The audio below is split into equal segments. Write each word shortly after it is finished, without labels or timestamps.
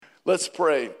Let's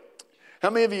pray.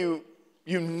 How many of you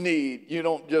you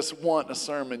don't just want a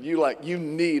sermon, you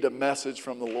need a message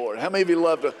from the Lord? How many of you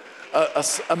love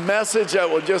a message that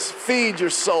will just feed your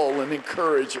soul and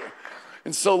encourage you?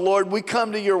 And so, Lord, we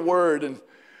come to your word, and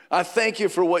I thank you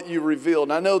for what you revealed.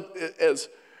 And I know as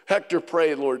Hector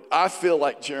prayed, Lord, I feel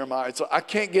like Jeremiah. So I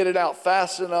can't get it out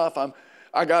fast enough.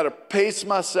 I got to pace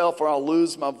myself or I'll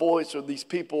lose my voice, or these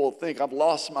people will think I've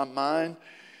lost my mind.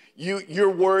 Your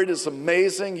word is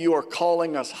amazing. You are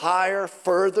calling us higher,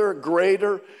 further,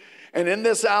 greater. And in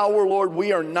this hour, Lord,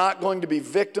 we are not going to be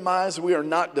victimized. We are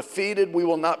not defeated. We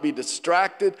will not be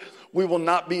distracted. We will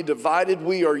not be divided.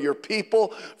 We are your people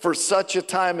for such a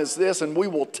time as this, and we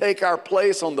will take our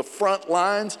place on the front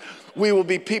lines. We will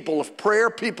be people of prayer,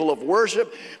 people of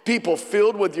worship, people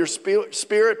filled with your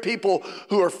spirit, people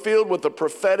who are filled with the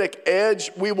prophetic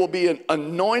edge. We will be an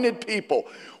anointed people.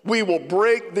 We will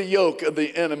break the yoke of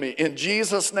the enemy. In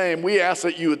Jesus' name, we ask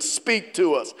that you would speak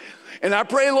to us. And I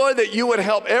pray, Lord, that you would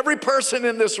help every person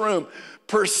in this room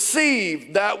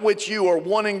perceive that which you are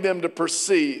wanting them to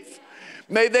perceive.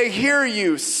 May they hear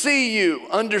you, see you,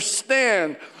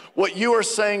 understand what you are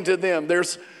saying to them.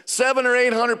 There's 700 or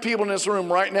 800 people in this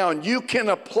room right now, and you can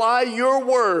apply your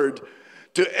word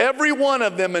to every one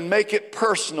of them and make it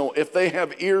personal if they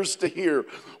have ears to hear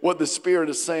what the Spirit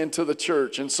is saying to the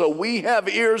church. And so we have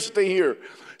ears to hear.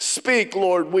 Speak,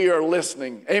 Lord, we are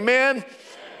listening. Amen?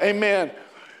 Amen.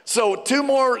 So 2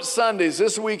 more Sundays,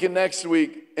 this week and next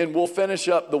week, and we'll finish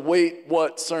up the Wait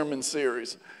What sermon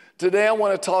series. Today I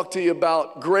want to talk to you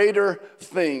about greater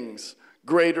things.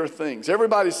 Greater things.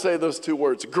 Everybody say those 2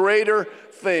 words, greater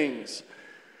things.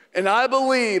 And I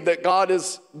believe that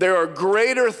there are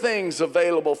greater things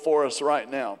available for us right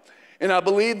now. And I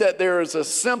believe that there is a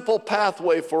simple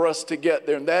pathway for us to get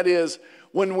there, and that is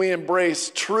when we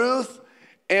embrace truth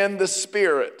and the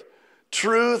Spirit.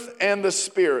 Truth and the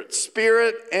Spirit.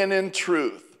 Spirit and in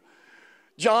truth.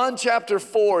 John chapter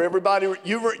 4, everybody,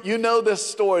 you know this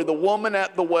story, the woman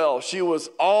at the well. She was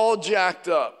all jacked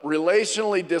up,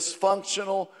 relationally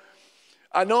dysfunctional.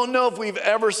 I don't know if we've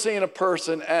ever seen a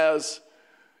person as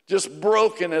just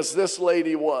broken as this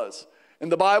lady was.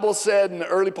 And the Bible said in the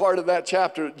early part of that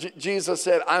chapter, Jesus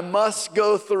said, I must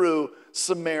go through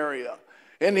Samaria.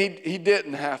 And he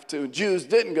didn't have to. Jews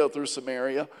didn't go through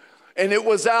Samaria. And it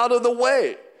was out of the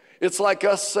way. It's like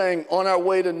us saying on our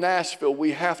way to Nashville,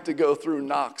 we have to go through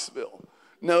Knoxville.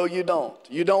 No, you don't.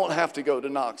 You don't have to go to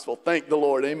Knoxville. Thank the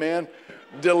Lord. Amen.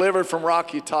 Delivered from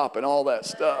Rocky Top and all that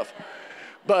stuff.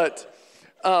 But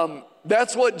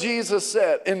that's what Jesus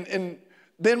said. And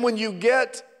then when you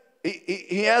get,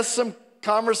 he has some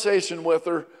conversation with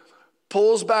her,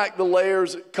 pulls back the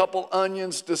layers, a couple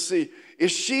onions to see,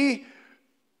 is she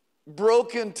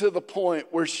broken to the point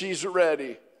where she's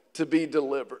ready to be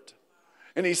delivered?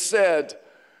 And he said,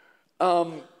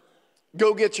 go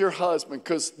get your husband,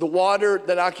 because the water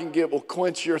that I can give will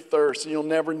quench your thirst and you'll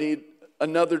never need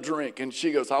another drink. And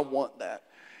she goes, I want that.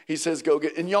 He says, go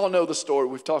get, and y'all know the story.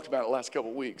 We've talked about it the last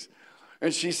couple of weeks.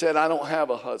 And she said, I don't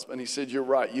have a husband. He said, you're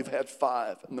right. You've had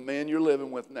 5. And the man you're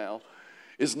living with now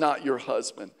is not your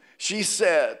husband. She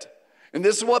said, and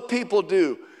this is what people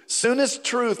do. Soon as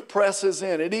truth presses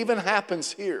in, it even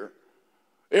happens here.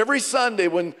 Every Sunday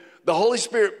when the Holy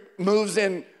Spirit moves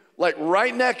in like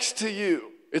right next to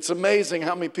you, it's amazing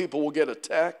how many people will get a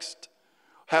text,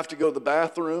 have to go to the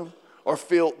bathroom, or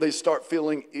they start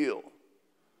feeling ill.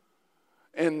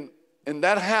 And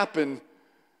that happened,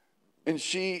 and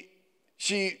she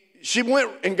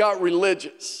went and got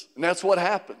religious, and that's what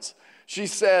happens. She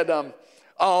said,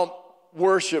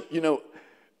 worship,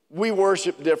 we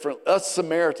worship different. Us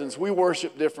Samaritans, we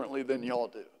worship differently than y'all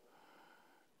do.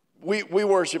 We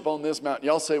worship on this mountain.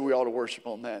 Y'all say we ought to worship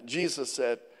on that. Jesus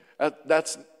said,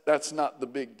 that's not the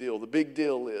big deal. The big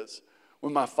deal is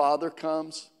when my Father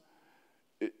comes,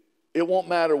 it won't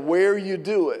matter where you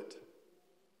do it.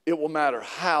 It will matter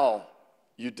how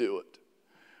you do it.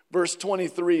 Verse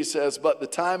 23 says, but the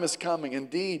time is coming.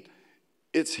 Indeed,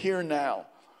 it's here now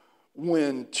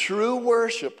when true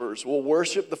worshipers will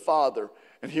worship the Father.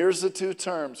 And here's the 2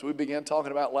 terms we began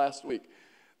talking about last week.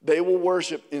 They will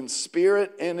worship in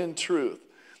spirit and in truth.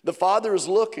 The Father is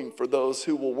looking for those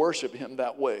who will worship him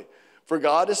that way. For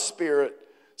God is spirit,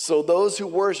 so those who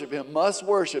worship him must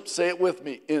worship, say it with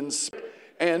me, in spirit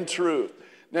and truth.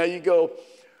 Now you go,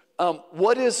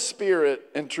 what is spirit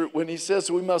and truth? When he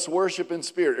says we must worship in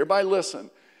spirit, everybody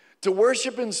listen. To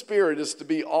worship in spirit is to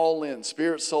be all in,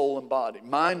 spirit, soul, and body,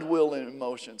 mind, will, and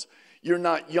emotions. You're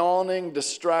not yawning,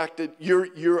 distracted.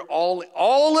 You're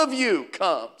all of you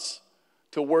comes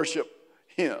to worship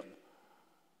him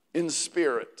in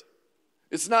spirit.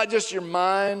 It's not just your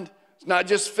mind, It's not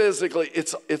just physically,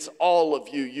 it's all of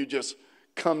you. You just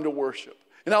come to worship.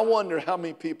 And I wonder how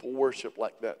many people worship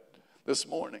like that this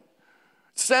morning.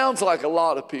 It sounds like a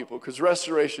lot of people because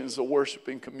Restoration is a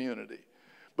worshiping community.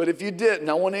 But if you didn't,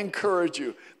 I want to encourage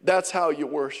you, that's how you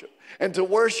worship. And to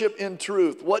worship in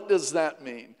truth, what does that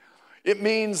mean? It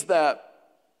means that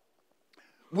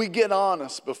we get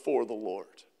honest before the Lord.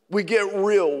 We get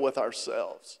real with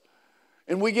ourselves.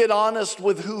 And we get honest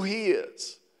with who He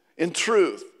is in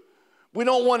truth. We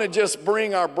don't want to just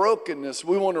bring our brokenness.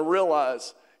 We want to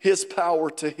realize His power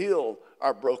to heal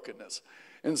our brokenness.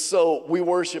 And so we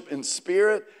worship in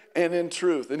spirit and in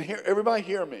truth. And here, everybody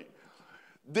hear me.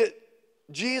 That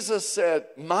Jesus said,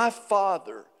 my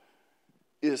Father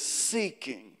is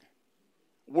seeking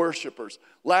worshipers.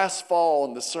 Last fall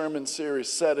in the sermon series,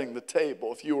 Setting the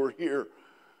Table, if you were here,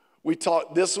 we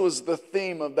talked, this was the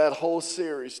theme of that whole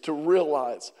series, to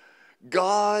realize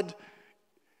God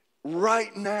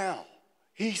right now,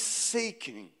 He's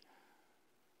seeking.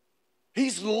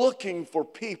 He's looking for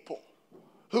people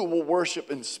who will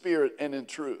worship in spirit and in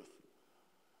truth.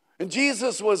 And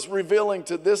Jesus was revealing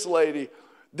to this lady,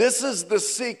 this is the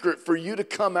secret for you to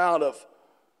come out of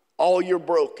all your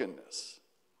brokenness.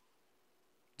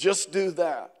 Just do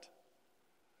that.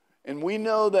 And we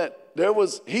know that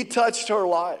He touched her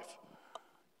life.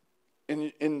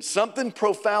 And something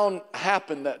profound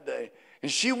happened that day. And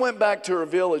she went back to her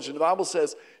village, and the Bible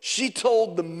says she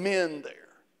told the men there.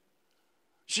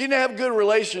 She didn't have a good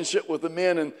relationship with the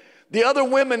men, and the other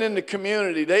women in the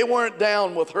community, they weren't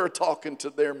down with her talking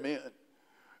to their men.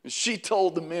 And she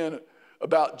told the men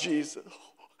about Jesus.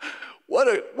 What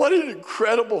an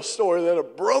incredible story that a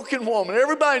broken woman,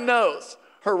 everybody knows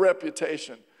her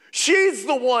reputation. She's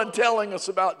the one telling us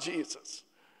about Jesus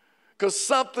because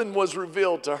something was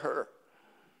revealed to her.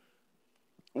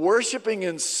 Worshiping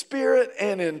in spirit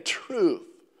and in truth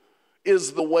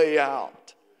is the way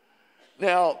out.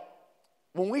 Now,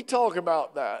 when we talk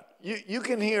about that, you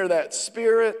can hear that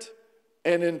spirit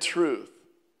and in truth.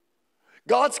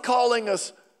 God's calling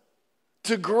us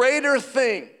to greater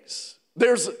things.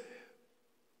 The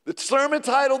sermon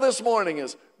title this morning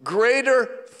is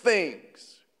Greater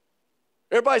Things.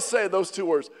 Everybody say those two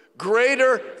words,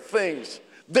 greater things.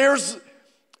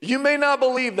 You may not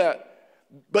believe that,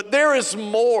 but there is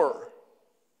more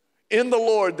in the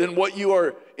Lord than what you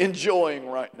are enjoying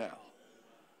right now.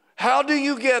 How do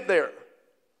you get there?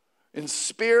 In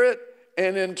spirit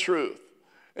and in truth.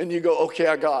 And you go, okay,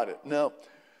 I got it. No.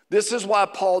 This is why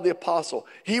Paul the Apostle,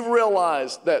 he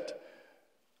realized that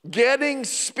getting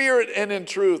spirit and in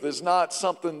truth is not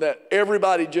something that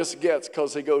everybody just gets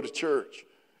because they go to church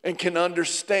and can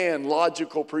understand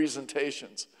logical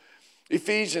presentations.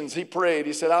 Ephesians, he prayed,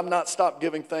 he said, I've not stopped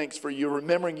giving thanks for you,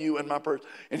 remembering you in my prayer.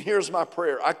 And here's my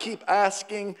prayer. I keep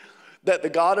asking that the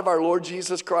God of our Lord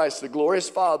Jesus Christ, the glorious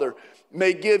Father,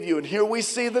 may give you, and here we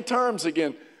see the terms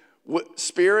again,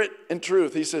 spirit and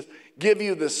truth. He says, give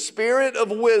you the spirit of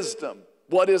wisdom.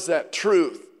 What is that?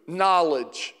 Truth,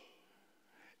 knowledge,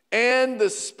 and the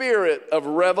spirit of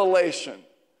revelation.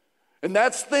 And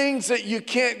that's things that you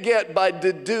can't get by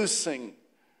deducing,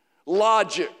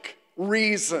 logic,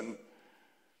 reason.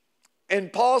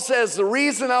 And Paul says, the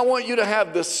reason I want you to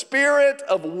have the spirit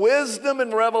of wisdom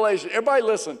and revelation. Everybody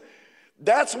listen,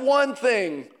 that's one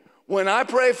thing when I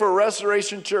pray for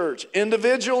Restoration Church,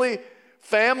 individually,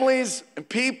 families, and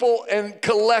people, and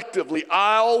collectively,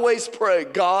 I always pray,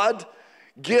 God,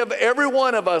 give every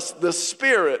one of us the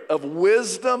spirit of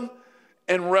wisdom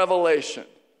and revelation.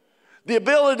 The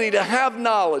ability to have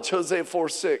knowledge, Hosea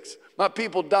 4:6. My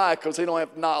people die because they don't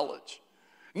have knowledge.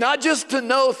 Not just to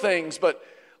know things, but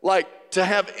like to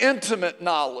have intimate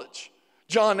knowledge.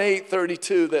 John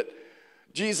 8:32, that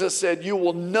Jesus said, you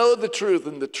will know the truth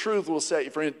and the truth will set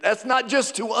you free. That's not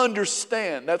just to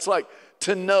understand. That's like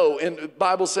to know. And the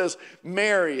Bible says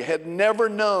Mary had never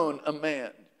known a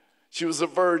man. She was a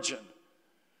virgin.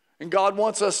 And God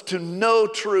wants us to know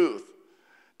truth,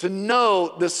 to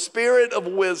know the spirit of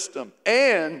wisdom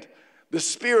and the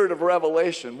spirit of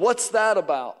revelation. What's that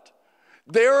about?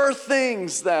 There are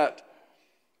things that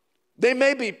they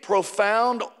may be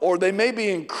profound or they may be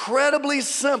incredibly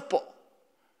simple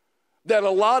that a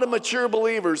lot of mature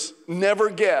believers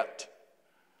never get.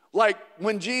 Like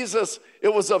when Jesus,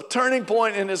 it was a turning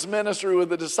point in his ministry with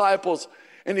the disciples,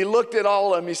 and he looked at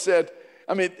all of them, he said,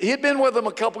 he'd been with them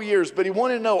a couple years, but he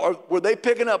wanted to know, were they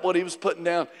picking up what he was putting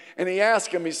down? And he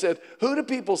asked them, he said, who do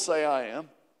people say I am?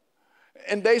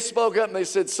 And they spoke up and they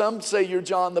said, some say you're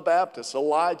John the Baptist,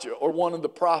 Elijah, or one of the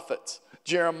prophets,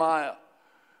 Jeremiah.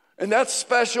 And that's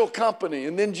special company.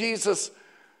 And then Jesus,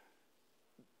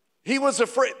 he was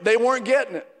afraid. They weren't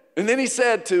getting it. And then he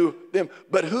said to them,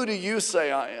 but who do you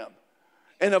say I am?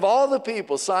 And of all the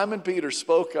people, Simon Peter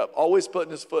spoke up, always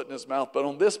putting his foot in his mouth. But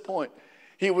on this point,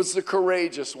 he was the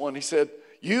courageous one. He said,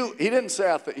 he didn't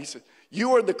say, he said,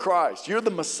 you are the Christ. You're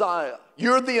the Messiah.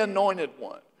 You're the anointed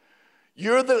one.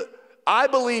 I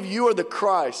believe you are the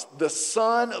Christ, the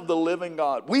Son of the living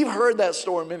God. We've heard that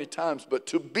story many times, but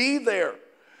to be there,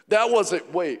 that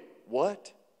wasn't, wait,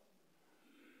 what?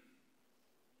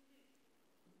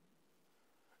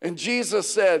 And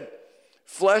Jesus said,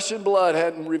 flesh and blood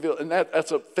hadn't revealed, and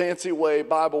that's a fancy way,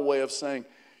 Bible way of saying,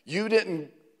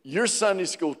 your Sunday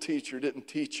school teacher didn't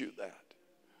teach you that.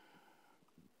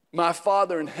 My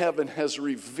Father in heaven has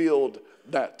revealed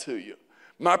that to you.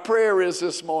 My prayer is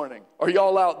this morning, are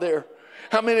y'all out there?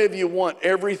 How many of you want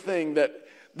everything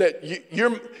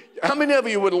how many of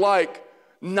you would like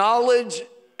knowledge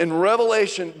and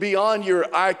revelation beyond your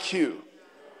IQ?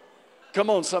 Come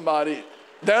on, somebody.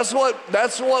 That's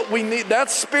what we need.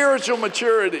 That's spiritual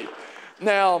maturity.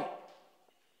 Now,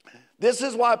 this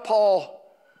is why Paul,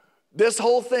 this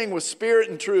whole thing was spirit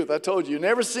and truth. I told you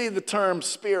never see the term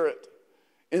spirit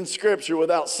in Scripture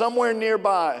without somewhere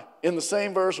nearby in the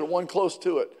same verse or one close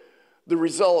to it, the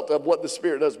result of what the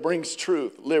Spirit does brings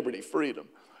truth, liberty, freedom.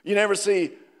 You never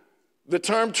see the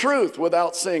term truth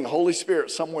without seeing Holy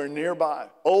Spirit somewhere nearby,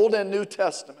 Old and New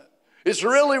Testament. It's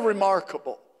really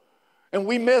remarkable. And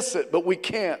we miss it, but we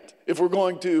can't if we're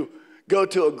going to go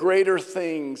to a greater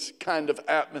things kind of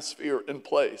atmosphere and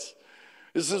place.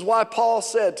 This is why Paul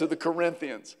said to the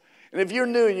Corinthians, and if you're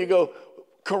new and you go,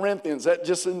 Corinthians, that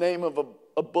just the name of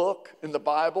a book in the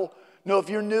Bible? No, if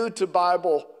you're new to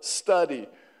Bible study,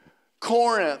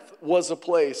 Corinth was a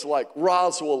place like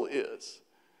Roswell is.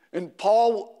 And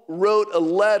Paul wrote a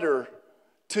letter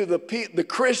to the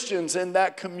Christians in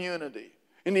that community.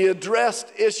 And he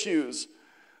addressed issues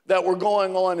that were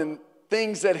going on and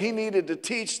things that he needed to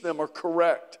teach them or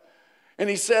correct. And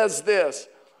he says this,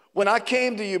 when I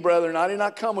came to you, brethren, I did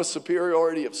not come with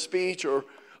superiority of speech or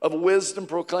of wisdom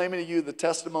proclaiming to you the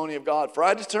testimony of God. For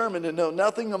I determined to know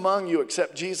nothing among you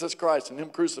except Jesus Christ and him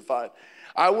crucified.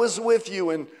 I was with you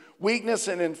in weakness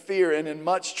and in fear and in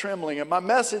much trembling. And my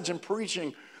message and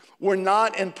preaching were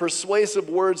not in persuasive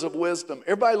words of wisdom.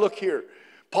 Everybody look here.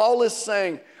 Paul is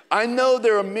saying, I know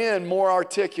there are men more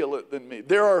articulate than me.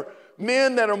 There are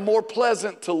men that are more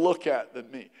pleasant to look at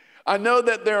than me. I know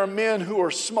that there are men who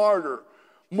are smarter,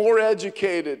 more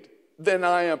educated than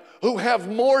I am, who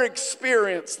have more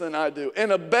experience than I do,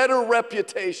 and a better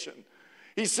reputation.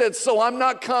 He said, so I'm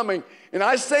not coming. And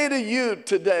I say to you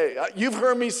today, you've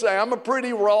heard me say, I'm a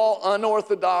pretty raw,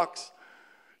 unorthodox,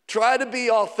 try to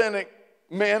be authentic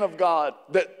man of God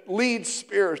that leads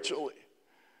spiritually.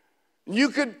 You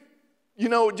could,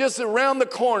 just around the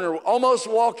corner, almost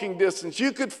walking distance,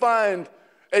 you could find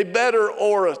a better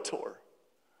orator.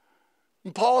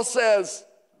 And Paul says,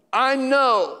 I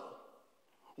know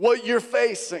what you're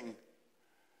facing.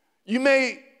 You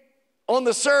may, on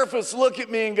the surface, look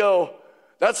at me and go,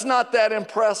 that's not that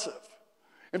impressive.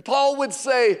 And Paul would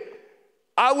say,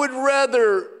 I would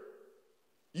rather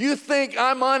you think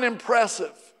I'm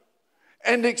unimpressive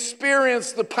and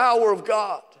experience the power of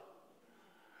God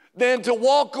than to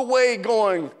walk away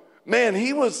going, man,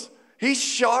 he's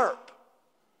sharp.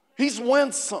 He's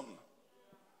winsome.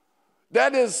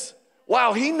 That is,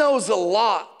 wow, he knows a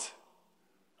lot.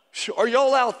 Are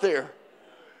y'all out there?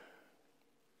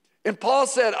 And Paul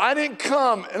said, I didn't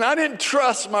come and I didn't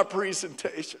trust my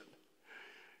presentation.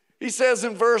 He says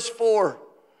in verse 4,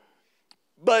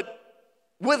 but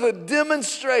with a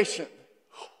demonstration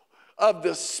of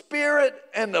the Spirit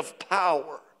and of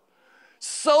power,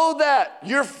 so that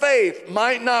your faith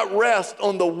might not rest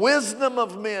on the wisdom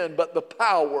of men, but the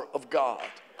power of God.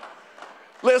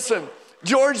 Listen,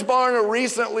 George Barna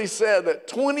recently said that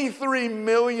 23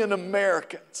 million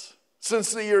Americans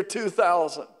since the year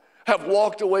 2000 have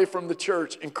walked away from the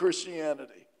church and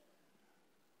Christianity.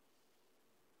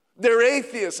 They're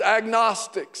atheists,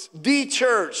 agnostics,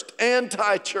 de-churched,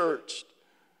 anti-churched,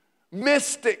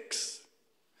 mystics.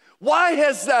 Why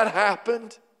has that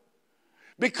happened?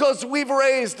 Because we've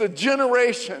raised a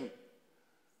generation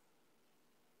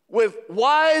with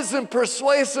wise and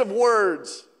persuasive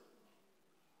words.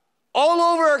 All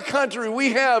over our country,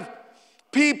 we have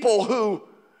people who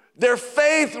their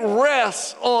faith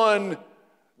rests on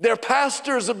their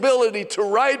pastor's ability to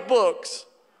write books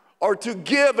or to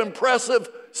give impressive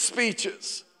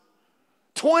speeches.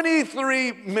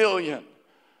 23 million.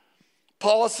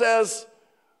 Paul says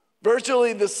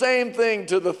virtually the same thing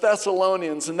to the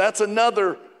Thessalonians, and that's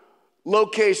another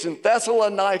location,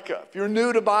 Thessalonica. If you're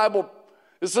new to Bible,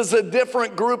 this is a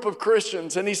different group of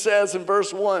Christians, and he says in verse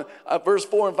 4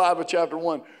 and 5 of chapter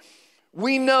 1,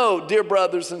 We know, dear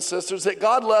brothers and sisters, that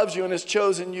God loves you and has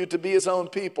chosen you to be his own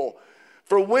people.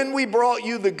 For when we brought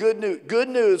you the good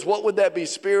news, what would that be,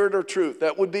 spirit or truth?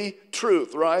 That would be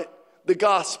truth, right? The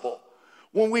gospel.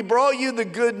 When we brought you the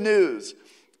good news,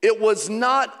 it was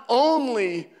not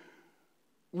only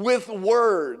with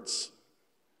words,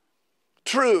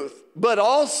 truth, but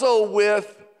also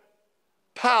with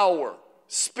power,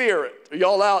 spirit. Are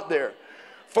y'all out there?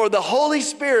 For the Holy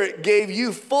Spirit gave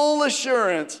you full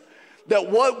assurance that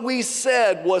what we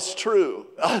said was true.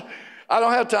 I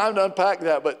don't have time to unpack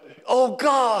that, but oh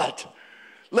God,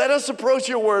 let us approach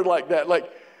your word like that. Like,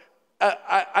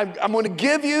 I'm going to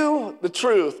give you the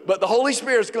truth, but the Holy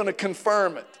Spirit is going to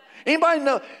confirm it. Anybody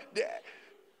know?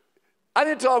 I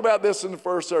didn't talk about this in the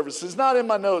first service. It's not in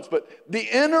my notes, but the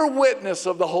inner witness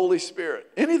of the Holy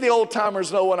Spirit. Any of the old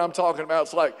timers know what I'm talking about.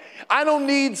 It's like, I don't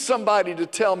need somebody to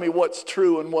tell me what's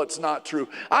true and what's not true.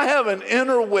 I have an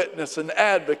inner witness, an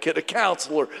advocate, a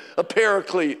counselor, a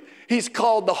paraclete. He's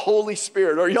called the Holy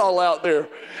Spirit. Are y'all out there?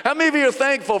 How many of you are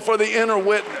thankful for the inner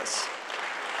witness?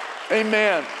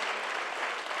 Amen.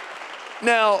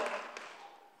 Now,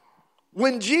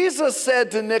 when Jesus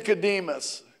said to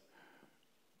Nicodemus,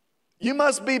 you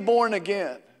must be born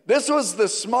again. This was the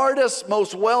smartest,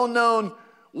 most well-known,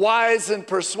 wise and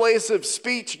persuasive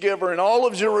speech giver in all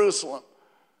of Jerusalem.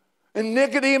 And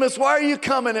Nicodemus, why are you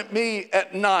coming at me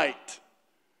at night?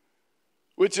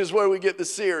 Which is where we get the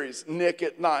series, Nick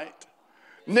at Night.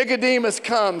 Nicodemus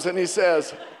comes and he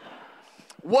says,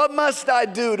 what must I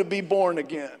do to be born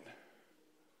again?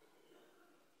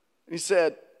 He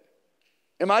said,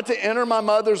 am I to enter my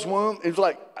mother's womb? He's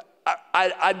like,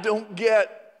 I don't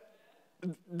get.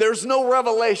 There's no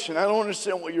revelation. I don't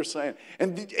understand what you're saying.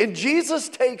 And Jesus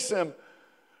takes him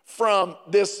from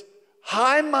this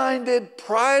high-minded,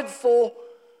 prideful,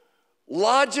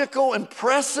 logical,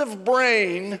 impressive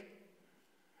brain,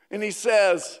 and he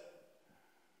says,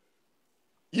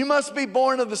 you must be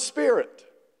born of the Spirit.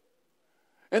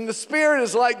 And the Spirit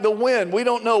is like the wind. We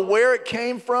don't know where it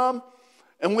came from,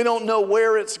 and we don't know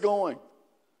where it's going.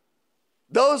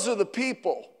 Those are the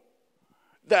people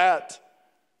that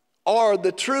are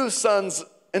the true sons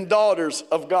and daughters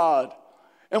of God.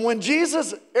 And when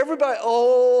Jesus, everybody,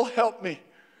 oh, help me.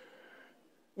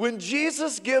 When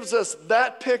Jesus gives us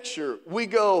that picture, we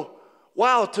go,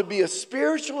 wow, to be a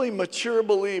spiritually mature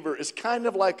believer is kind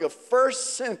of like a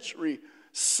first century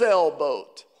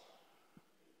sailboat.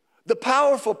 The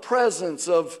powerful presence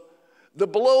of the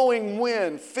blowing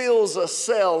wind fills a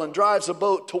sail and drives a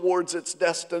boat towards its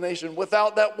destination.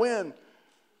 Without that wind,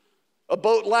 a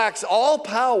boat lacks all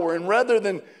power, and rather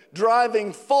than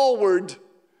driving forward,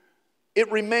 it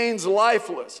remains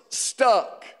lifeless,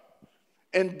 stuck,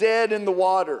 and dead in the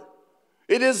water.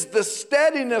 It is the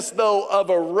steadiness, though, of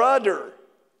a rudder,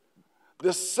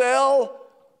 the sail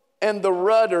and the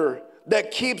rudder,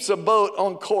 that keeps a boat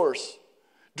on course,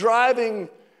 driving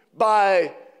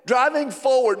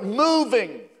forward,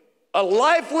 moving, a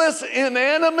lifeless,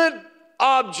 inanimate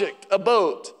object, a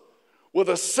boat, with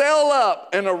a sail up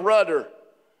and a rudder,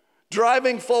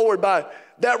 driving forward by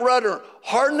that rudder,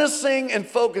 harnessing and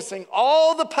focusing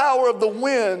all the power of the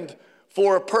wind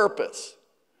for a purpose.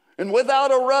 And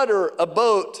without a rudder, a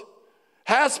boat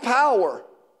has power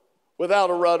without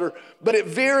a rudder, but it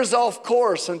veers off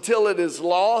course until it is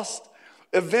lost,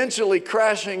 eventually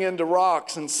crashing into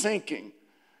rocks and sinking.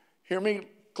 Hear me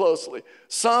closely.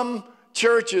 Some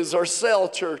churches are cell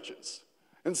churches,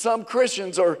 and some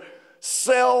Christians are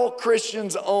cell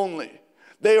Christians only.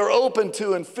 They are open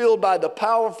to and filled by the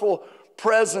powerful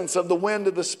presence of the wind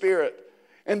of the Spirit.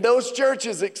 And those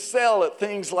churches excel at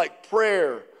things like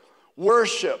prayer,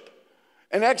 worship,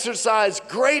 and exercise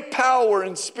great power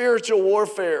in spiritual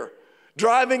warfare,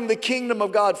 driving the kingdom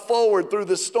of God forward through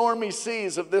the stormy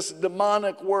seas of this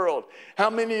demonic world. How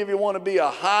many of you want to be a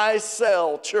high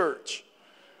cell church?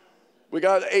 We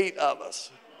got 8 of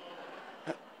us.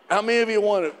 How many of you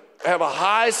want to have a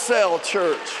high cell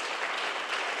church?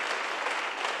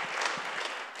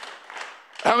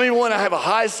 How many want to have a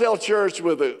high cell church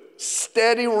with a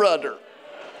steady rudder?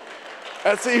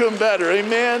 That's even better,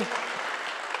 amen?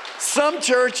 Some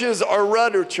churches are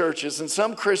rudder churches, and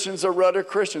some Christians are rudder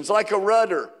Christians. Like a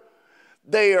rudder,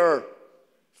 they are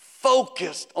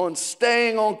focused on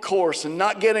staying on course and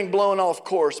not getting blown off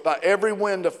course by every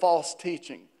wind of false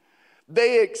teaching.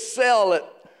 They excel at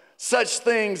such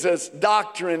things as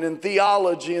doctrine and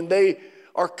theology, and they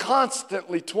are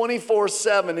constantly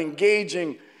 24/7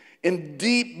 engaging in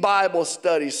deep Bible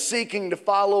studies, seeking to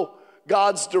follow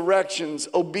God's directions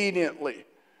obediently.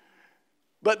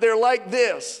 But they're like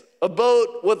this, a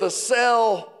boat with a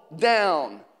sail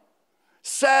down.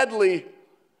 Sadly,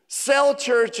 cell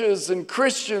churches and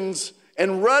Christians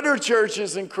And rudder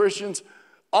churches and Christians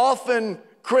often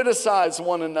criticize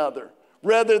one another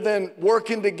rather than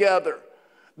working together.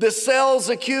 The cells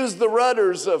accuse the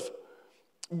rudders of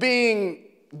being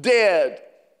dead,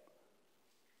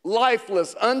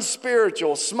 lifeless,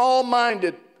 unspiritual,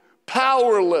 small-minded,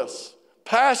 powerless,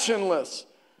 passionless.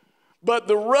 But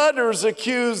the rudders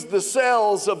accuse the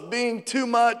cells of being too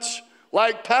much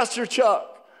like Pastor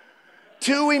Chuck,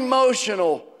 too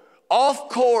emotional, off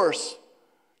course,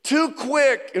 too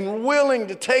quick and willing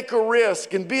to take a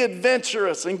risk and be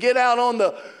adventurous and get out on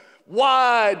the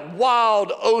wide,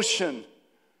 wild ocean.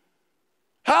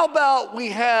 How about we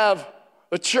have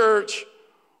a church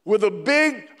with a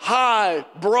big, high,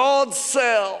 broad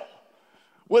sail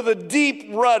with a deep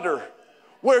rudder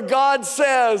where God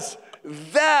says,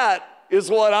 that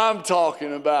is what I'm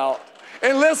talking about.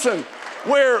 And listen,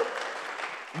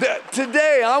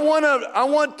 today I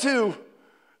want to,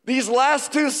 these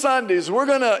last 2 Sundays, we're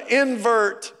going to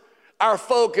invert our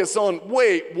focus on,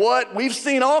 wait, what? We've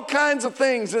seen all kinds of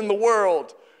things in the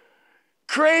world,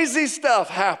 crazy stuff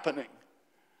happening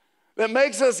that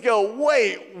makes us go,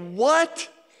 wait, what?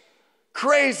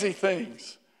 Crazy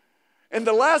things. In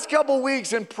the last couple of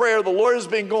weeks in prayer, the Lord has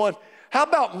been going, how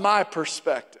about my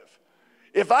perspective?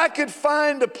 If I could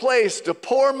find a place to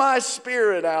pour my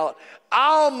spirit out,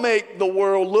 I'll make the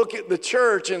world look at the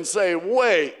church and say,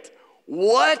 wait,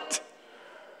 what?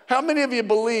 How many of you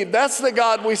believe that's the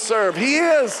God we serve? He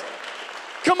is.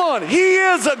 Come on, He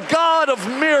is a God of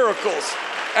miracles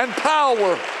and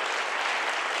power.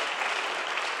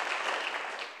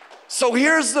 So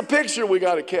here's the picture we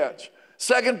got to catch.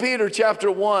 2 Peter chapter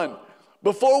 1.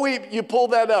 Before you pull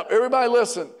that up, everybody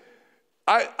listen.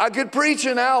 I could preach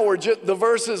an hour, just the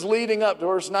verses leading up to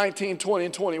verse 19, 20,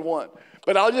 and 21.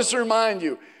 But I'll just remind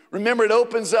you, remember it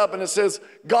opens up and it says,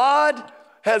 God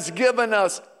has given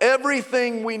us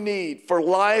everything we need for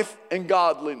life and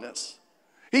godliness.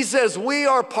 He says we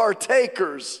are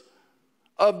partakers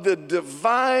of the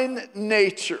divine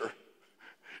nature.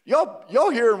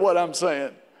 Y'all hear what I'm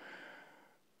saying?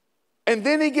 And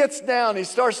then he gets down, he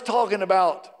starts talking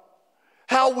about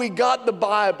how we got the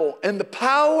Bible and the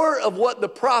power of what the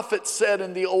prophets said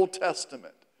in the Old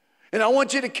Testament. And I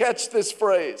want you to catch this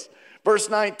phrase. Verse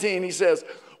 19, he says,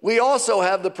 we also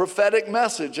have the prophetic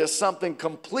message as something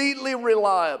completely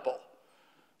reliable.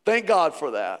 Thank God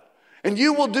for that. And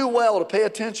you will do well to pay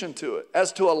attention to it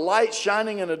as to a light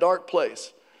shining in a dark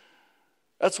place.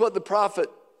 That's what the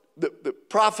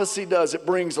prophecy does. It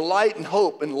brings light and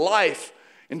hope and life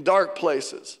in dark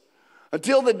places.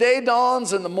 Until the day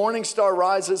dawns and the morning star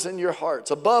rises in your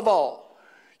hearts. Above all,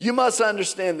 you must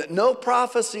understand that no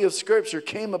prophecy of Scripture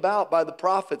came about by the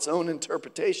prophet's own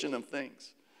interpretation of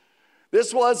things.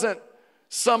 This wasn't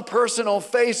some person on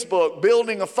Facebook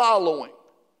building a following.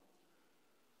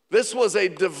 This was a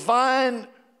divine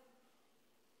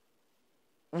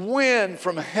wind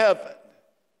from heaven.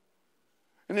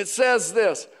 And it says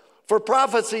this, for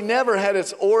prophecy never had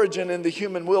its origin in the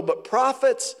human will, but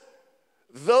prophets,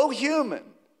 though human,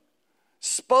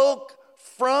 spoke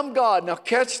from God. Now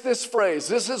catch this phrase.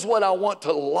 This is what I want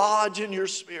to lodge in your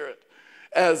spirit.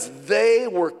 As they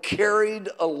were carried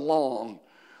along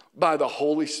by the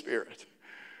Holy Spirit.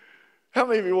 How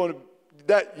many of you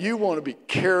want to be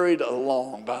carried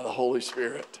along by the Holy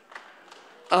Spirit?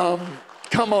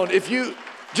 Come on, if you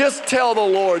just tell the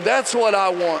Lord, that's what I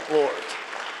want, Lord.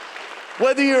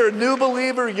 Whether you're a new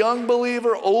believer, young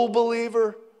believer, old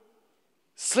believer,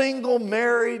 single,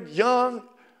 married, young,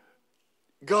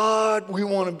 God, we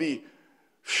want to be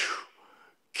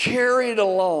carried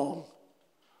along.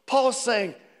 Paul's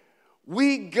saying,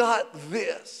 we got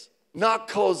this, not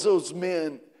because those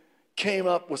men came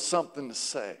up with something to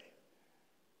say.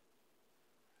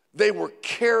 They were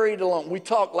carried along. We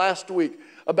talked last week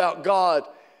about God,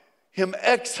 Him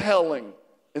exhaling,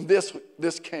 and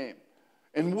this came.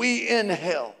 And we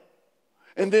inhale.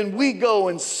 And then we go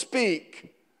and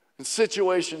speak, and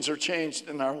situations are changed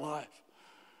in our life.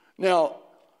 Now,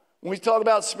 when we talk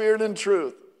about spirit and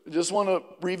truth, I just want to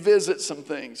revisit some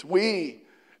things. We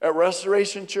at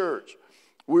Restoration Church,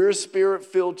 we're a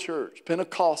spirit-filled church,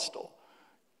 Pentecostal,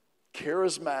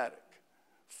 charismatic,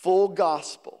 full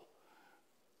gospel.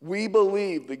 We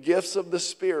believe the gifts of the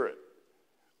Spirit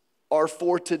are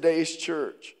for today's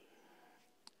church.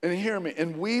 And hear me,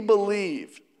 and we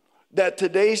believe that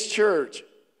today's church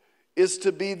is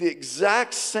to be the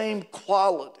exact same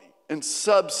quality and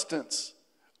substance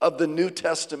of the New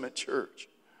Testament church.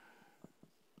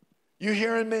 You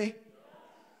hearing me?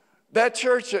 That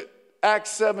church at Acts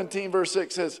 17 verse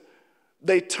 6 says,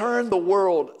 they turned the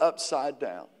world upside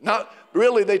down. Not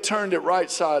really, they turned it right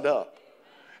side up.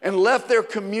 And left their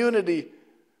community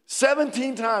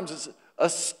 17 times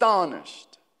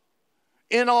astonished,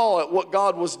 in awe at what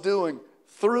God was doing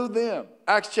through them.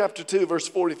 Acts chapter 2, verse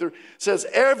 43 says,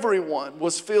 everyone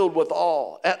was filled with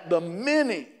awe at the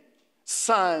many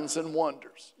signs and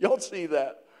wonders. Y'all see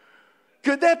that?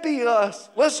 Could that be us?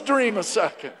 Let's dream a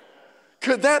second.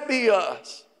 Could that be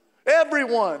us?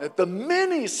 Everyone at the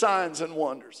many signs and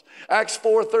wonders. Acts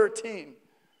 4:13.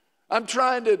 I'm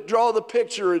trying to draw the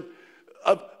picture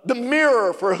of the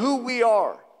mirror for who we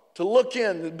are, to look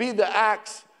in and be the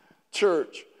Acts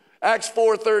church. Acts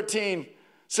 4:13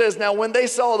 says, now when they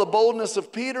saw the boldness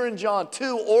of Peter and John,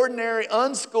 two ordinary,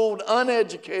 unschooled,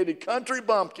 uneducated country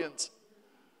bumpkins,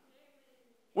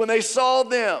 when they saw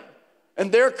them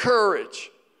and their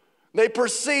courage, they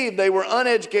perceived they were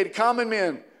uneducated, common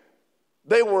men.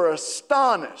 They were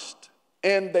astonished,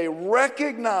 and they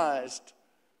recognized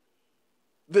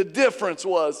the difference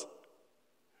was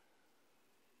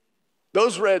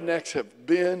those rednecks have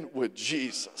been with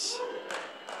Jesus.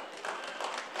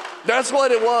 That's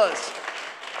what it was.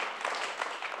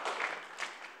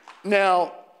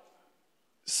 Now,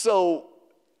 so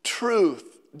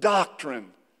truth,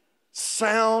 doctrine,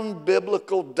 sound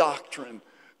biblical doctrine,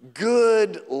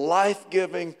 good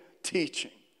life-giving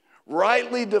teaching,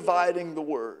 rightly dividing the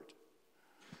word,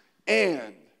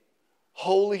 and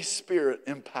Holy Spirit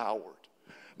empowered.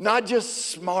 Not just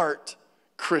smart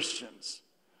Christians,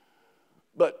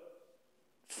 but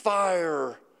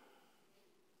fire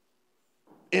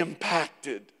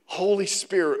impacted Holy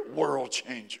Spirit world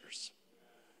changers.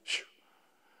 Whew.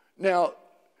 Now,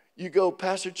 you go,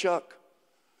 Pastor Chuck,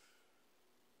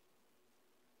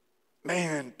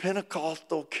 man,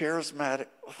 Pentecostal, charismatic,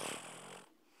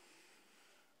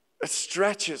 it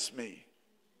stretches me.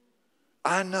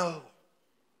 I know.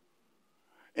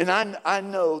 And I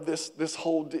know this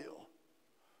whole deal.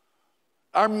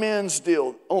 Our men's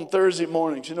deal on Thursday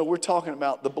mornings, you know, we're talking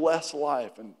about the blessed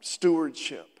life and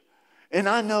stewardship. And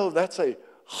I know that's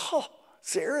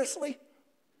seriously?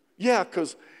 Yeah,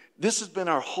 because this has been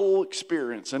our whole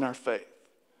experience in our faith.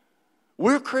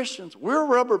 We're Christians. We're a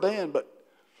rubber band, but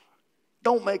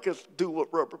don't make us do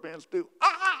what rubber bands do.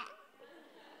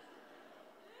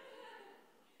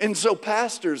 And so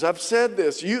pastors, I've said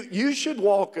this, you should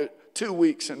walk 2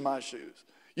 weeks in my shoes.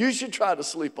 You should try to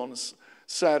sleep on a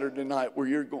Saturday night where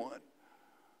you're going.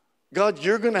 God,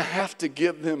 you're going to have to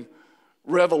give them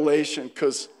revelation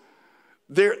because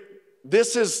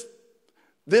this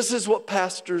is what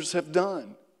pastors have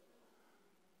done.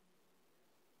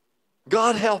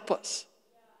 God help us.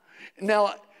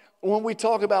 Now, when we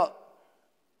talk about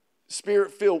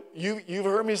Spirit-filled, you've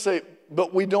heard me say,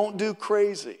 but we don't do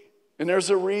crazy. And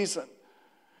there's a reason.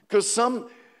 Because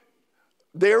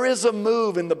there is a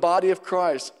move in the body of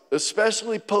Christ,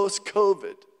 especially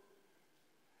post-COVID.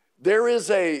 There is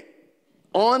a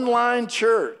online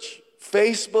church,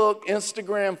 Facebook,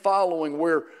 Instagram following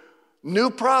where new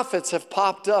prophets have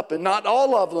popped up, and not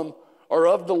all of them are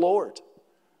of the Lord.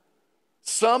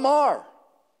 Some are.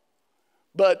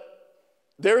 But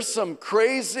there's some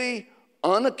crazy,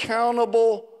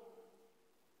 unaccountable,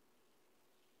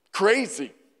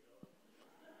 crazy.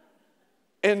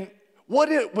 And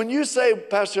when you say,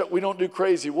 Pastor, we don't do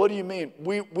crazy, what do you mean?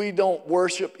 We don't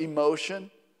worship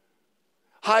emotion.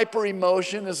 Hyper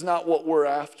emotion is not what we're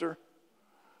after.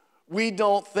 We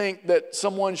don't think that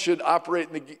someone should operate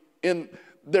in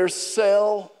their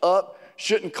cell up,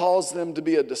 shouldn't cause them to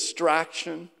be a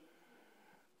distraction,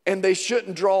 and they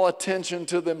shouldn't draw attention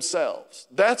to themselves.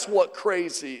 That's what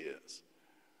crazy is.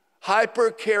 Hyper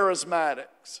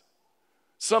charismatics.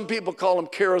 Some people call them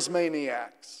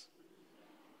charismaniacs.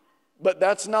 But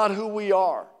that's not who we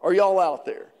are. Are y'all out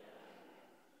there?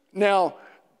 Now,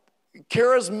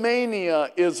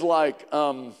 charismania is like,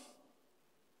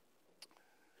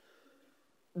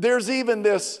 there's even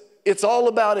this, it's all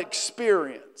about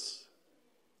experience.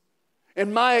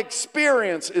 And my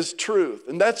experience is truth.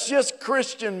 And that's just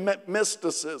Christian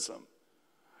mysticism.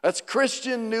 That's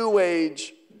Christian New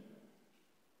Age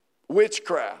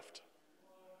witchcraft.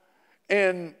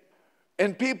 And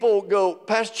people go,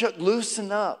 Pastor Chuck,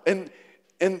 loosen up. And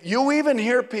you even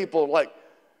hear people like,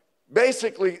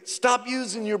 basically, stop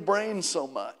using your brain so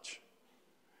much.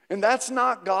 And that's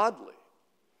not godly.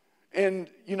 And,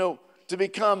 to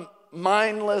become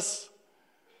mindless,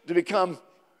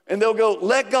 and they'll go,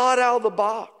 let God out of the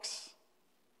box.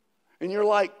 And you're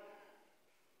like,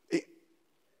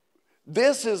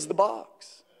 this is the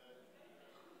box.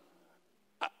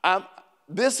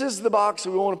 This is the box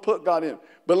that we want to put God in.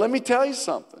 But let me tell you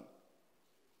something.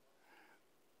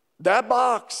 That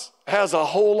box has a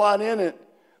whole lot in it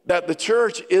that the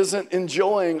church isn't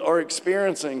enjoying or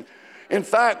experiencing. In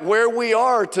fact, where we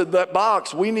are to that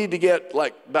box, we need to get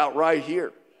like about right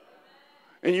here.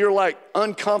 And you're like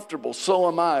uncomfortable, so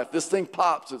am I. If this thing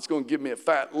pops, it's going to give me a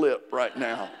fat lip right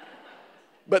now.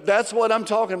 But that's what I'm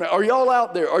talking about. Are y'all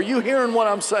out there? Are you hearing what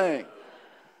I'm saying?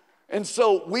 And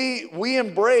so we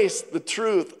embrace the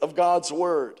truth of God's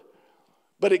word.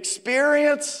 But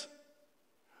experience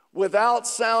without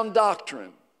sound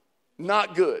doctrine,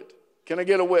 not good. Can I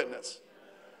get a witness?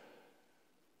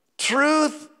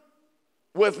 Truth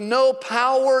with no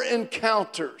power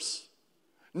encounters,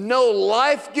 no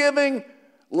life-giving,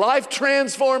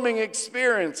 life-transforming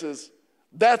experiences,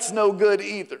 that's no good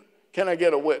either. Can I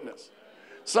get a witness?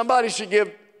 Somebody should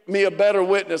give me a better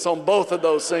witness on both of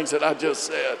those things that I just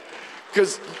said.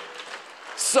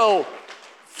 So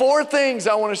 4 things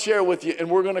I want to share with you, and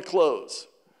we're going to close.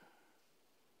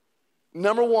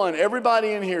 Number 1, everybody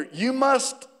in here, you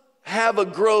must have a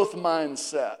growth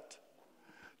mindset.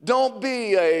 Don't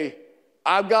be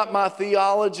I've got my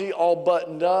theology all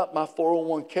buttoned up, my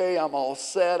 401k, I'm all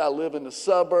set. I live in the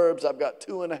suburbs. I've got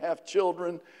 2.5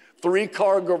 children,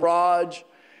 3-car garage,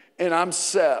 and I'm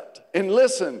set. And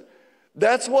listen,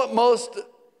 that's what most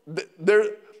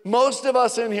of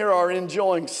us in here are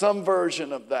enjoying some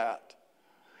version of that.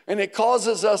 And it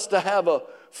causes us to have a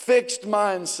fixed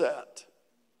mindset.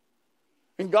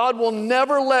 And God will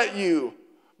never let you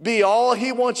be all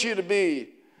He wants you to be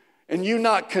and you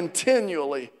not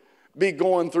continually be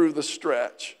going through the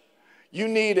stretch. You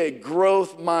need a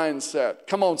growth mindset.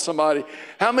 Come on, somebody.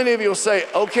 How many of you will say,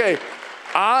 okay,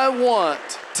 I want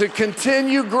to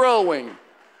continue growing,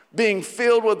 being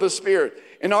filled with the Spirit?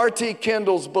 In R.T.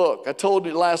 Kendall's book, I told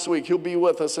you last week, he'll be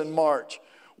with us in March,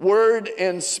 Word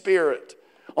and Spirit.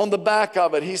 On the back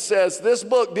of it, he says, this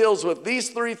book deals with these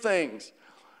 3 things.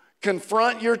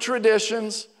 Confront your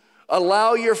traditions,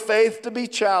 allow your faith to be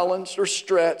challenged or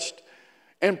stretched,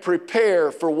 and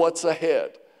prepare for what's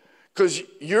ahead. Because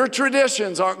your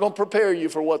traditions aren't going to prepare you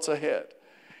for what's ahead.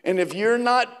 And if you're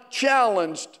not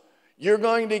challenged, you're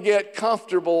going to get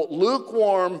comfortable,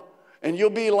 lukewarm, and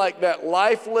you'll be like that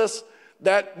lifeless,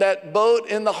 that boat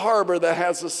in the harbor that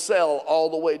has a sail all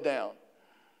the way down.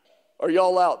 Are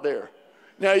y'all out there?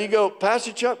 Now you go,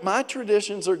 Pastor Chuck, my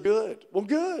traditions are good. Well,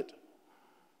 good.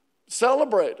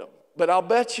 Celebrate them. But I'll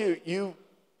bet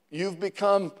you've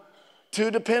become too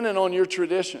dependent on your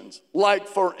traditions. Like,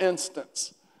 for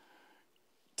instance,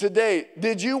 today,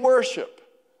 did you worship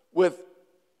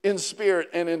in spirit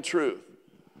and in truth?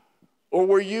 Or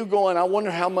were you going, I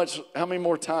wonder how many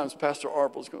more times Pastor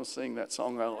Arbel's going to sing that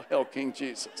song, Hail King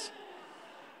Jesus.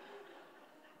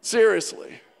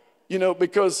 Seriously.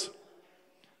 Because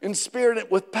in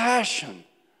spirit with passion,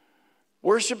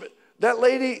 worship. That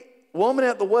woman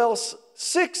at the well,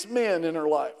 6 men in her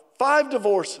life, 5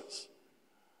 divorces.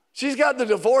 She's got the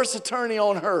divorce attorney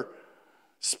on her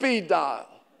speed dial.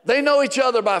 They know each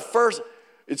other by first.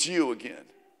 It's you again.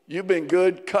 You've been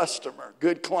good customer,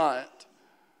 good client.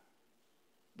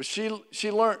 But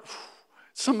she learned,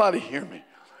 somebody hear me.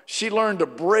 She learned to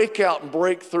break out and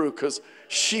break through because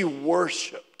she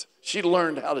worshiped. She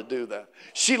learned how to do that.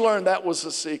 She learned that was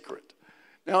the secret.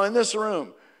 Now in this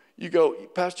room, you go,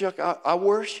 Pastor Chuck, I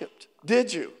worshiped.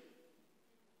 Did you?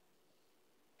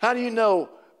 How do you know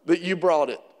that you brought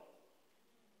it?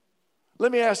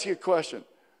 Let me ask you a question.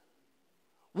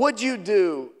 What'd you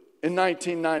do in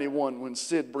 1991 when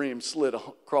Sid Bream slid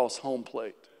across home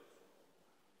plate?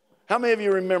 How many of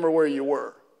you remember where you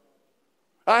were?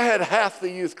 I had half the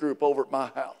youth group over at my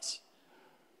house.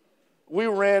 We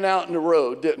ran out in the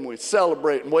road, didn't we?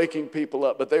 Celebrating, waking people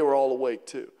up, but they were all awake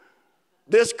too.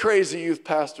 This crazy youth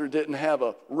pastor didn't have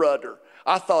a rudder.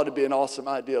 I thought it'd be an awesome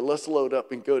idea. Let's load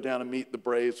up and go down and meet the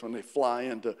Braves when they fly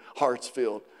into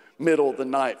Hartsfield, middle of the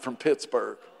night from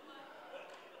Pittsburgh.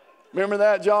 Remember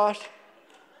that, Josh?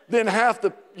 Then half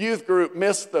the youth group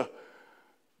missed the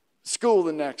school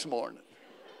the next morning.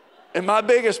 And my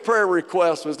biggest prayer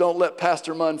request was, don't let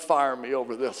Pastor Munn fire me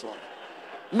over this one.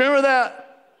 Remember that?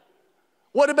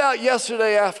 What about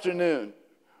yesterday afternoon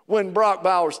when Brock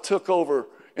Bowers took over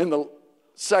in the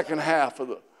second half of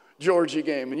the Georgia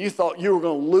game and you thought you were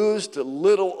going to lose to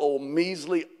little old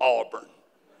measly Auburn?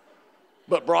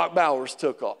 But Brock Bowers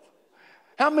took off.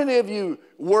 How many of you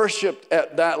worshiped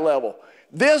at that level?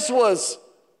 This was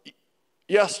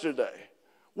yesterday.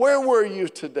 Where were you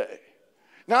today?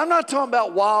 Now, I'm not talking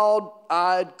about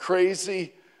wild-eyed,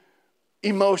 crazy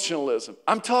emotionalism.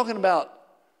 I'm talking about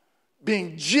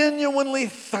being genuinely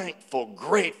thankful,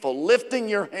 grateful, lifting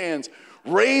your hands,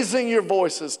 raising your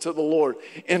voices to the Lord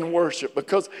in worship.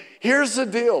 Because here's the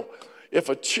deal. If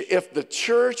the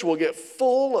church will get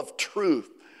full of truth,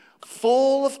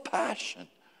 full of passion,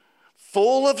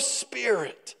 full of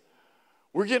spirit,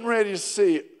 we're getting ready to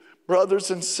see, brothers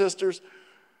and sisters,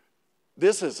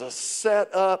 this is a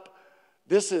setup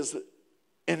This is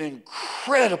an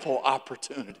incredible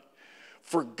opportunity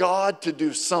for God to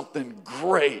do something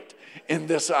great in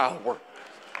this hour.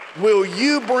 Will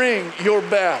you bring your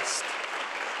best?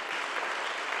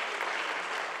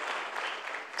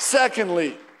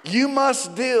 Secondly, you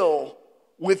must deal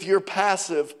with your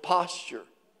passive posture.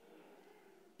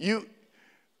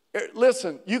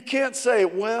 Listen, you can't say,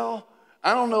 well,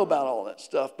 I don't know about all that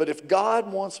stuff, but if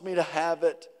God wants me to have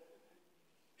it,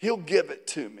 He'll give it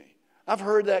to me. I've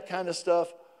heard that kind of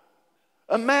stuff.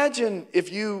 Imagine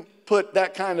if you put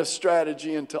that kind of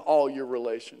strategy into all your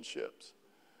relationships.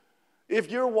 If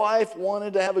your wife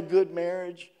wanted to have a good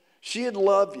marriage, she'd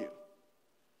love you.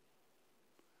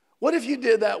 What if you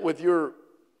did that with your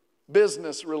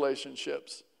business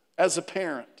relationships as a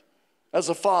parent, as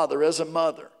a father, as a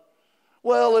mother?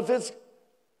 Well, if it's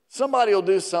somebody will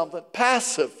do something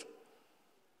passive.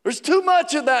 There's too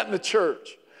much of that in the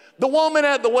church. The woman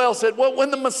at the well said, well,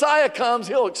 when the Messiah comes,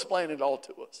 He'll explain it all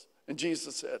to us. And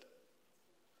Jesus said,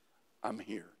 I'm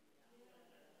here.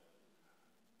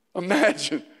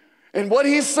 Imagine. And what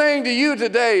He's saying to you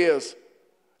today is,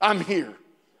 I'm here.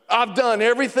 I've done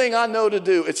everything I know to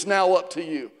do. It's now up to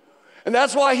you. And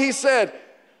that's why He said,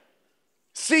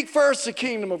 seek first the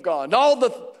kingdom of God.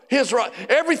 And His right,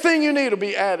 everything you need will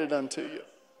be added unto you.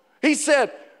 He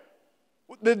said,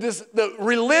 the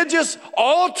religious,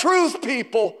 all truth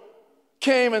people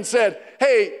came and said,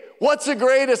 hey, what's the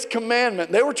greatest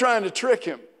commandment? They were trying to trick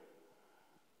Him.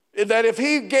 That if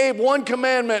He gave one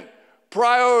commandment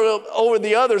prior over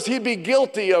the others, He'd be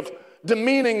guilty of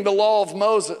demeaning the law of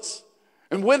Moses.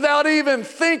 And without even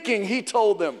thinking, He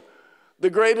told them, the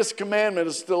greatest commandment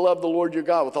is to love the Lord your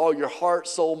God with all your heart,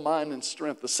 soul, mind, and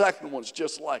strength. The second one's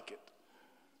just like it.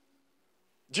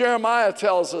 Jeremiah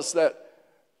tells us that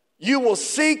you will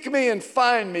seek me and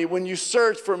find me when you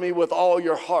search for me with all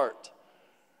your heart.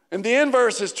 And the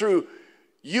inverse is true.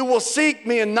 You will seek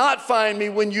me and not find me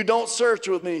when you don't search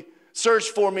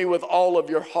for me with all of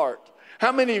your heart.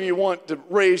 How many of you want to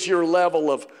raise your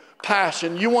level of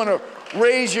passion? You want to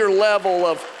raise your level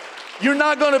of, you're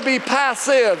not going to be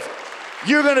passive.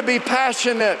 You're going to be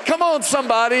passionate. Come on,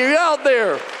 somebody, you're out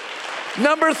there.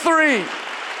 Number 3,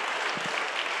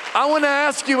 I want to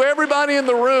ask you, everybody in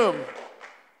the room,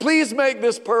 please make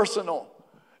this personal.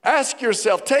 Ask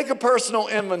yourself, take a personal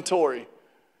inventory.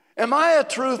 Am I a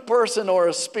truth person or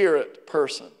a spirit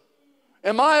person?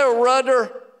 Am I a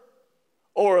rudder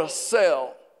or a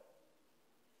sail?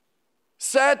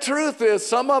 Sad truth is,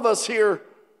 some of us here,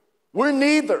 we're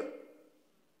neither.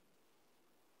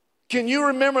 Can you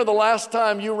remember the last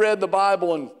time you read the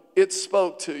Bible and it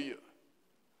spoke to you?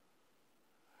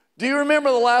 Do you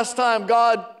remember the last time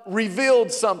God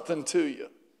revealed something to you?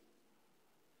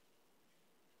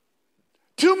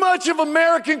 Too much of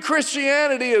American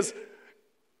Christianity is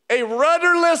a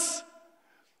rudderless,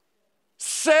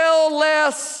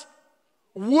 sailless,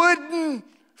 wooden,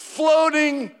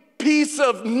 floating piece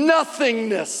of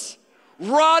nothingness,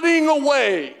 rotting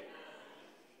away.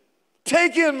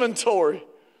 Take inventory.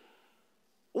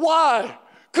 Why?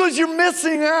 Because you're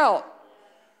missing out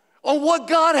on what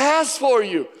God has for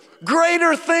you.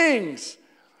 Greater things.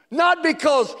 Not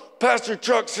because Pastor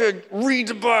Chuck said, read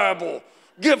the Bible,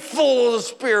 get full of the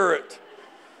Spirit,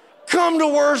 come to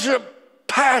worship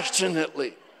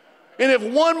passionately. And if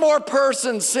one more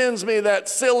person sends me that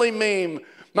silly meme,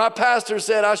 my pastor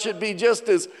said I should be just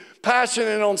as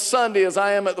passionate on Sunday as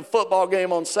I am at the football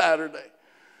game on Saturday.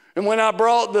 And when I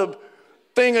brought the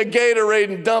thing of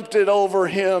Gatorade and dumped it over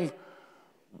him,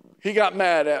 he got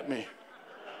mad at me.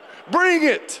 Bring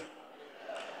it.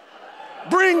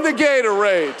 Bring the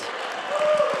Gatorade.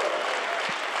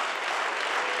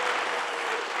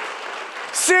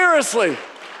 Seriously,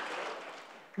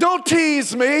 don't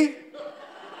tease me.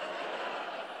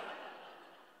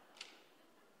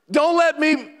 Don't let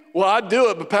me, well, I'd do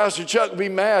it, but Pastor Chuck would be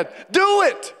mad. Do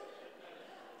it.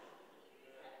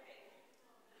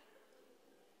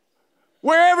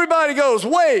 Where everybody goes,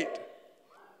 wait,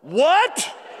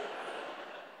 what?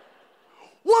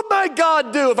 What might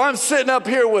God do if I'm sitting up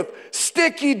here with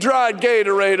sticky, dried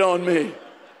Gatorade on me?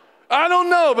 I don't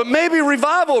know, but maybe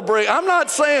revival break. I'm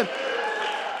not saying,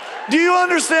 do you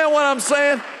understand what I'm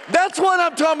saying? That's what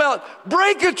I'm talking about.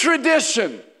 Break a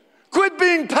tradition. Quit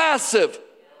being passive.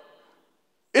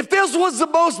 If this was the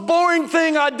most boring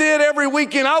thing I did every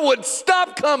weekend, I would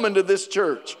stop coming to this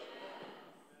church.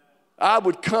 I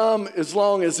would come as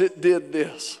long as it did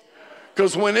this.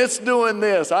 Because when it's doing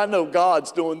this, I know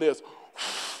God's doing this.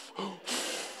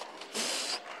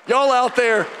 Y'all out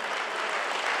there,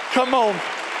 come on.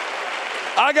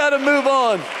 I got to move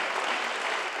on.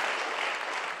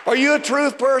 Are you a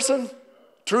truth person?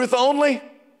 Truth only?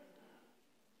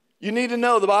 You need to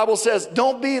know the Bible says,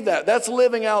 don't be that. That's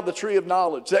living out the tree of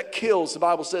knowledge. That kills. The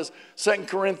Bible says, 1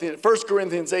 Corinthians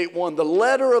 8:1, the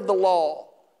letter of the law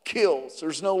kills.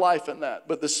 There's no life in that.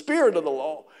 But the spirit of the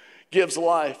law gives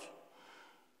life.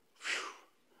 Whew.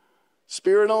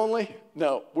 Spirit only?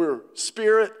 No, we're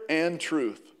spirit and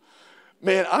truth.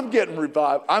 Man, I'm getting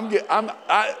revived.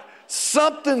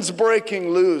 Something's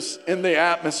breaking loose in the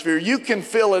atmosphere. You can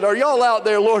feel it. Are y'all out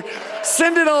there, Lord?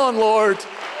 Send it on, Lord.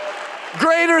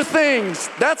 Greater things.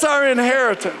 That's our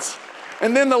inheritance.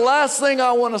 And then the last thing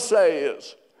I want to say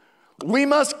is, we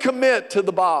must commit to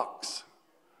the box.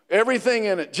 Everything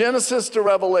in it, Genesis to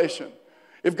Revelation.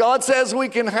 If God says we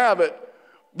can have it,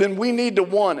 then we need to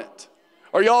want it.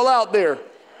 Are y'all out there?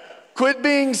 Quit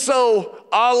being so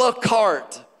a la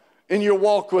carte in your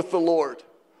walk with the Lord.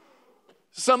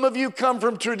 Some of you come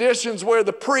from traditions where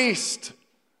the priest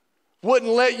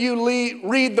wouldn't let you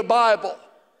read the Bible.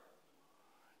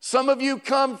 Some of you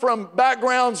come from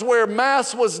backgrounds where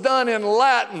Mass was done in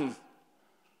Latin.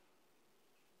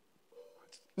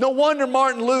 No wonder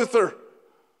Martin Luther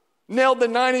nailed the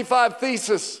 95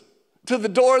 Theses to the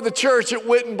door of the church at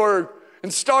Wittenberg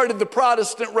and started the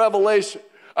Protestant Revelation.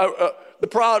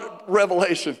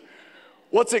 Revelation.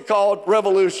 What's it called?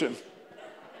 Revolution.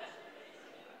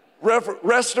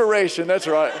 Restoration, that's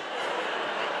right.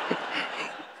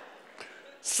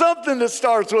 Something that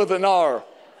starts with an R.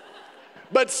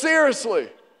 But seriously,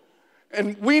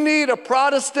 and we need a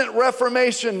Protestant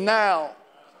Reformation now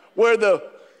where the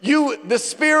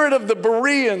spirit of the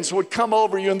Bereans would come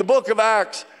over you. In the book of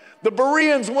Acts, the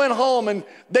Bereans went home and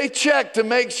they checked to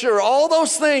make sure all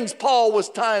those things Paul was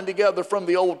tying together from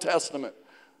the Old Testament.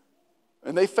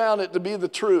 And they found it to be the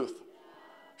truth.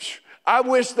 I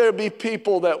wish there'd be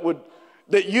people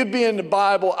that you'd be in the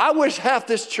Bible. I wish half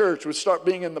this church would start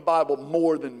being in the Bible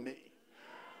more than me.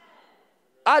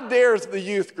 I dare the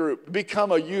youth group to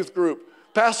become a youth group.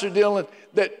 Pastor Dylan,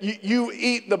 that you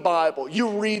eat the Bible,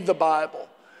 you read the Bible.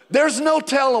 There's no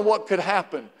telling what could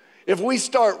happen if we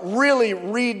start really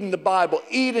reading the Bible,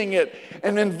 eating it,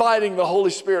 and inviting the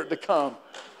Holy Spirit to come.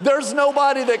 There's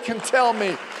nobody that can tell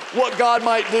me what God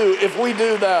might do if we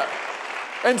do that.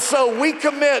 And so we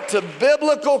commit to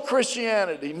biblical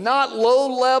Christianity, not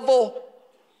low level.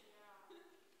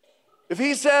 If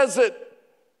he says that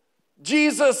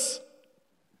Jesus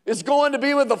is going to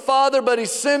be with the Father, but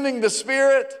he's sending the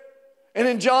Spirit. And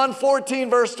in John 14,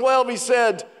 verse 12, he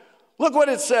said, look what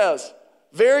it says.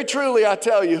 Very truly, I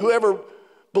tell you, whoever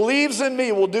believes in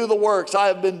me will do the works I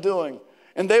have been doing.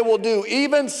 And they will do,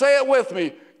 even, say it with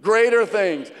me, greater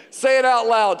things. Say it out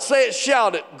loud. Say it,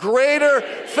 shout it. Greater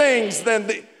things than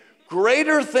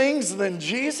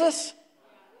Jesus?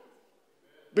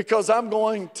 Because I'm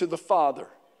going to the Father.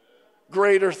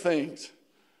 Greater things.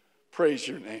 Praise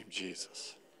your name,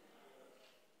 Jesus.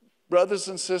 Brothers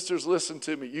and sisters, listen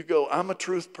to me. You go, I'm a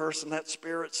truth person, that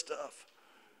spirit stuff.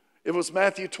 It was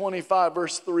Matthew 25,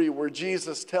 verse 3, where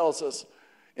Jesus tells us,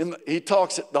 he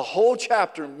talks the whole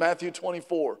chapter in Matthew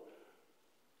 24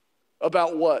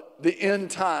 about what? The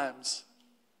end times.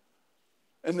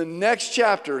 And the next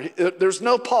chapter, there's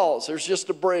no pause. There's just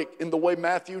a break in the way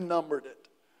Matthew numbered it.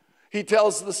 He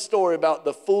tells the story about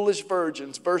the foolish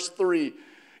virgins. Verse 3,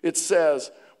 it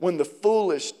says, when the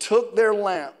foolish took their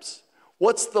lamps.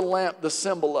 What's the lamp the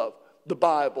symbol of? The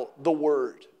Bible, the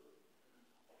Word.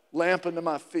 Lamp unto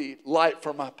my feet, light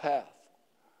for my path.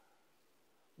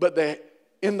 But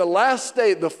in the last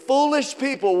day, the foolish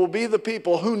people will be the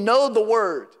people who know the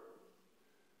Word,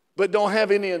 but don't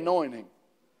have any anointing.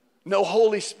 No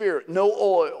Holy Spirit, no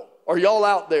oil. Are y'all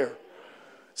out there?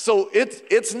 So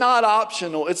it's not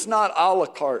optional. It's not a la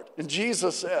carte. And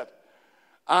Jesus said,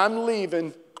 I'm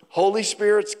leaving. Holy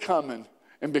Spirit's coming.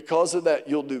 And because of that,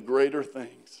 you'll do greater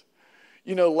things.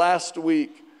 You know, last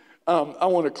week, I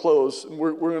want to close. And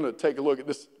we're going to take a look at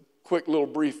this quick little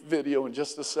brief video in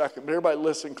just a second. But everybody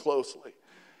listen closely.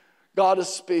 God is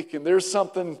speaking. There's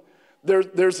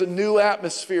a new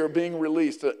atmosphere being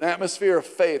released. An atmosphere of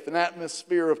faith. An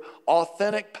atmosphere of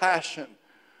authentic passion.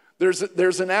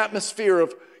 There's an atmosphere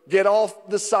of get off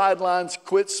the sidelines,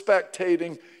 quit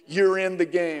spectating, you're in the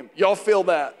game. Y'all feel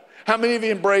that? How many of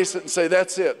you embrace it and say,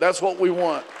 that's it, that's what we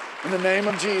want? In the name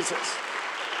of Jesus.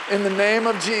 In the name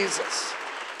of Jesus.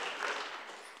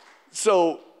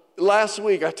 So last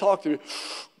week I talked to you,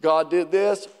 God did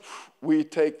this, we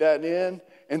take that in,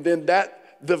 and then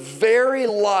the very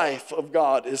life of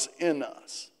God is in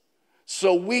us.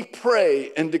 So we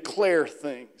pray and declare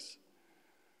things.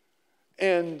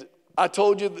 And I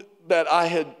told you that I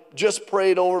had just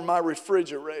prayed over my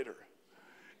refrigerator.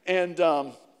 And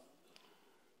God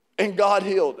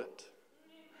healed it.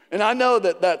 And I know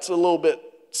that that's a little bit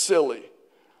silly.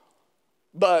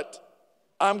 But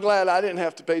I'm glad I didn't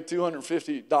have to pay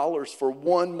 $250 for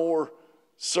one more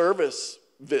service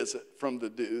visit from the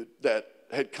dude that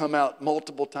had come out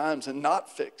multiple times and not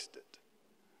fixed it.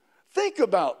 Think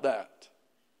about that.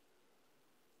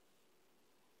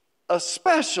 A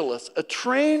specialist, a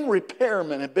trained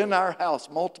repairman had been in our house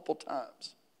multiple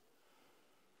times.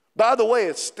 By the way,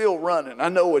 it's still running. I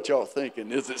know what y'all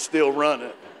thinking. Is it still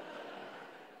running?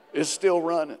 It's still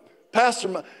running.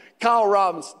 Pastor Kyle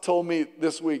Robbins told me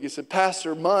this week, he said,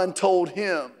 Pastor Munn told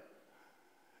him,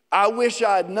 I wish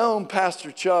I'd known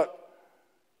Pastor Chuck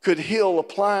could heal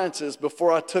appliances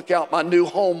before I took out my new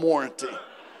home warranty.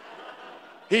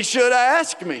 He should have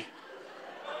asked me.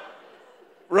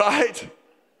 Right?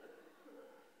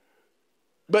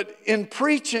 But in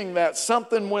preaching that,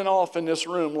 something went off in this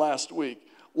room last week.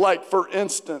 Like, for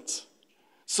instance,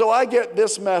 so I get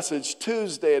this message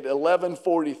Tuesday at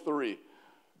 11:43.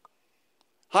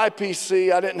 Hi,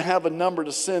 PC. I didn't have a number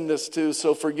to send this to,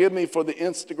 so forgive me for the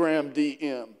Instagram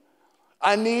DM.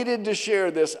 I needed to share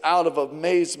this out of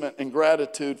amazement and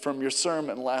gratitude from your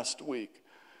sermon last week.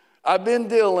 I've been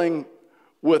dealing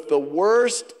with the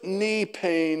worst knee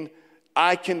pain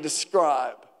I can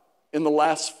describe in the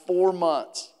last 4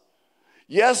 months.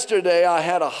 Yesterday, I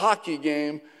had a hockey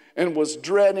game and was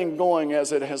dreading going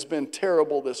as it has been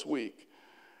terrible this week.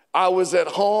 I was at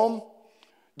home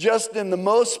just in the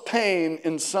most pain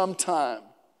in some time,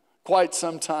 quite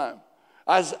some time.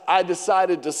 I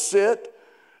decided to sit,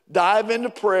 dive into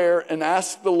prayer, and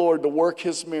ask the Lord to work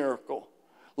his miracle.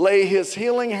 Lay his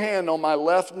healing hand on my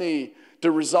left knee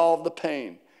to resolve the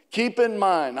pain. Keep in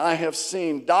mind, I have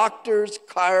seen doctors,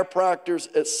 chiropractors,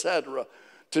 etc.,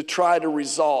 to try to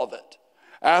resolve it.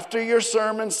 After your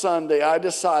sermon Sunday, I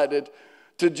decided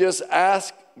to just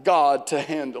ask God to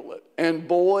handle it. And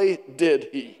boy, did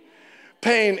he.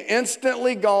 Pain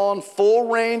instantly gone, full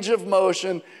range of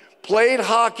motion. Played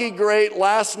hockey great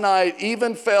last night,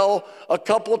 even fell a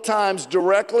couple times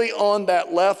directly on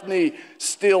that left knee.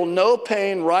 Still no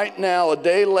pain right now, a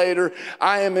day later.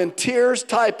 I am in tears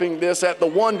typing this at the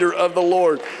wonder of the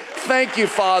Lord. Thank you,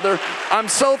 Father. I'm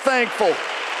so thankful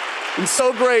and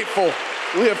so grateful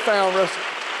we have found restoration.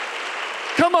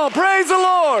 Come on, praise the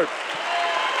Lord.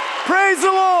 Praise the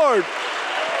Lord.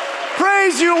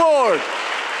 Praise you, Lord.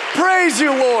 Praise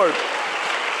you, Lord.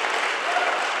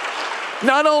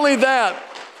 Not only that,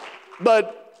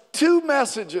 but 2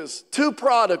 messages, 2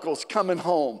 prodigals coming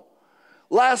home.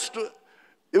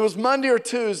 It was Monday or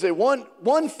Tuesday.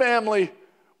 One family,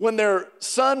 when their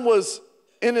son was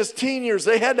in his teen years,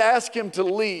 they had to ask him to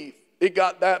leave. It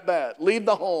got that bad. Leave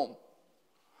the home.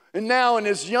 And now in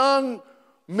his young,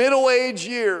 middle-aged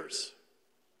years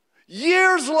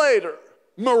later,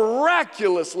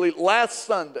 miraculously last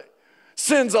Sunday,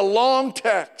 sends a long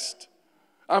text.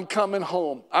 I'm coming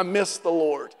home. I miss the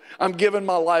Lord. I'm giving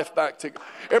my life back to God.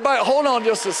 Everybody, hold on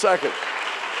just a second.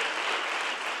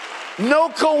 No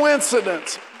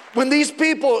coincidence. When these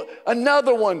people,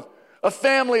 another one, a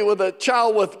family with a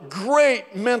child with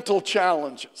great mental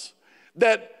challenges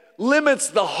that limits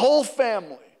the whole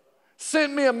family,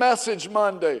 sent me a message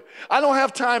Monday. I don't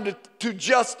have time to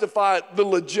justify the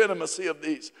legitimacy of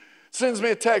these. Sends me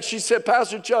a text. She said,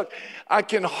 Pastor Chuck, I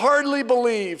can hardly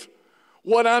believe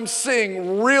what I'm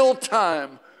seeing real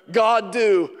time God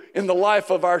do in the life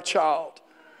of our child.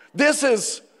 This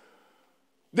is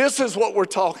what we're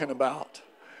talking about.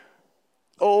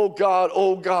 Oh God,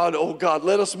 oh God, oh God.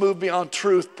 Let us move beyond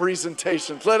truth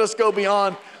presentations. Let us go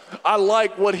beyond, I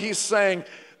like what he's saying.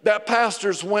 That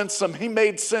pastor's winsome. He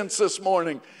made sense this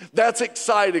morning. That's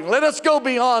exciting. Let us go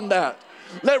beyond that.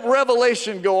 Let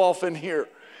revelation go off in here.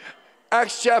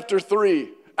 Acts chapter 3.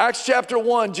 Acts chapter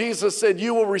 1, Jesus said,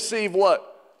 you will receive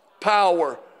what?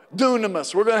 Power.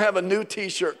 Dunamis. We're going to have a new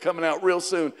t-shirt coming out real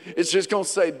soon. It's just going to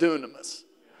say dunamis.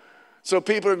 So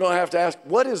people are going to have to ask,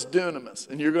 what is dunamis?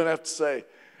 And you're going to have to say,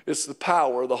 it's the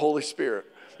power of the Holy Spirit,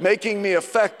 making me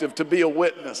effective to be a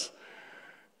witness.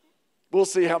 We'll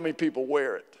see how many people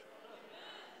wear it.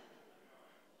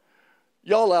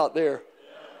 Y'all out there,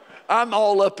 I'm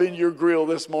all up in your grill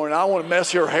this morning. I want to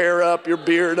mess your hair up, your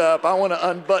beard up. I want to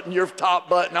unbutton your top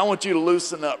button. I want you to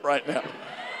loosen up right now.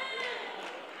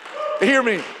 Hear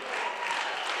me.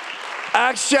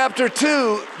 Acts chapter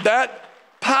 2, that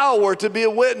power to be a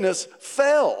witness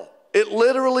fell. It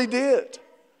literally did.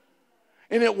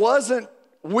 And it wasn't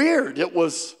weird. It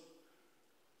was,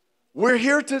 we're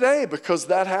here today because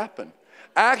that happened.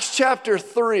 Acts chapter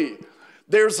 3,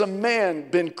 there's a man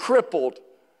been crippled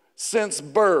since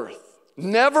birth,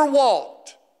 never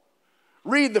walked.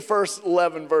 Read the first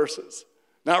 11 verses.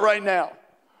 Not right now.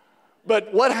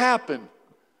 But what happened?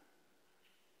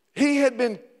 He had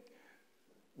been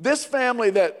This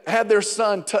family that had their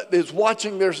son is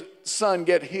watching their son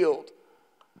get healed.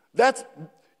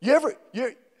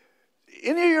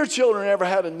 Any of your children ever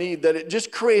had a need that it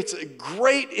just creates a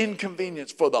great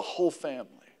inconvenience for the whole family?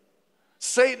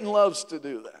 Satan loves to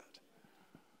do that.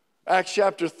 Acts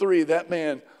chapter 3, that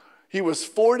man, he was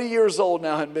 40 years old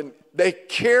now, they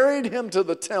carried him to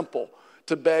the temple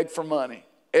to beg for money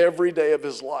every day of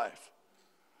his life.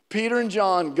 Peter and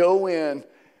John go in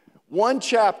one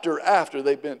chapter after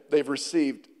they've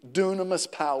received dunamis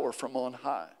power from on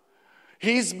high.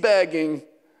 He's begging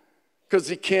because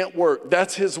he can't work.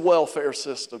 That's his welfare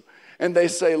system. And they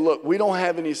say, look, we don't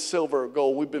have any silver or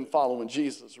gold. We've been following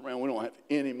Jesus around. We don't have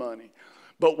any money.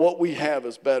 But what we have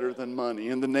is better than money.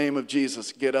 In the name of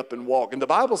Jesus, get up and walk. And the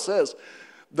Bible says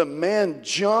the man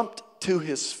jumped to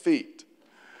his feet.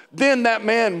 Then that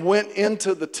man went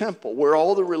into the temple where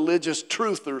all the religious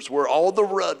truthers, where all the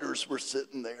rudders were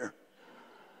sitting there.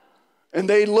 And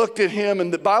they looked at him,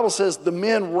 and the Bible says the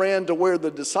men ran to where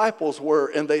the disciples were,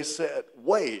 and they said,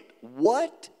 wait,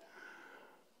 what?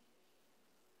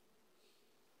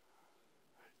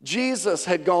 Jesus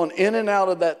had gone in and out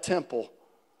of that temple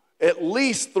at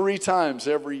least 3 times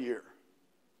every year.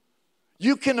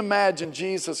 You can imagine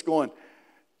Jesus going,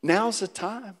 now's the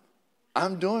time.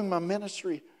 I'm doing my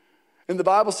ministry. And the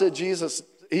Bible said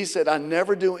he said, I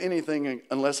never do anything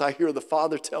unless I hear the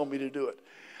Father tell me to do it.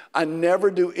 I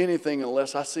never do anything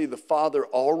unless I see the Father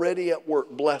already at work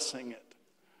blessing it.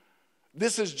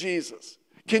 This is Jesus.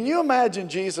 Can you imagine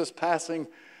Jesus passing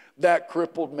that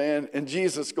crippled man and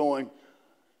Jesus going,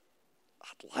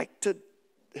 I'd like to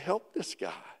help this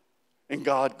guy. And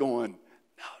God going,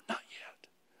 no, not yet.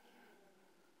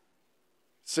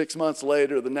 6 months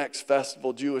later, the next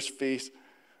festival, Jewish feast,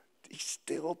 he's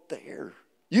still there.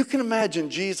 You can imagine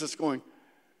Jesus going,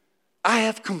 I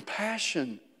have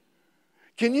compassion.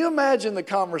 Can you imagine the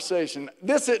conversation?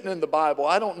 This isn't in the Bible.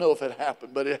 I don't know if it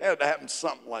happened, but it had to happen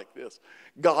something like this.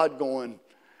 God going,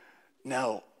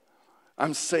 no,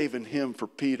 I'm saving him for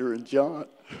Peter and John.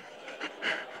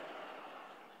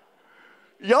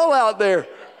 Y'all out there,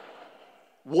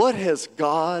 what has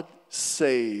God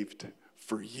saved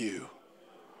for you?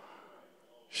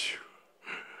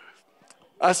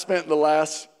 I spent the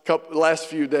last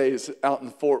few days out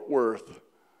in Fort Worth.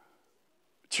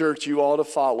 Church you ought to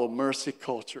follow, Mercy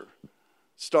Culture.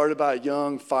 Started by a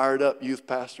young, fired up youth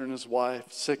pastor and his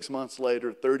wife. 6 months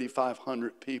later,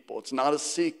 3,500 people. It's not a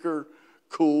seeker,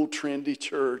 cool, trendy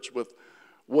church with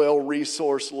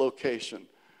well-resourced location.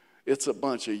 It's a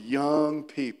bunch of young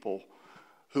people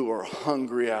who are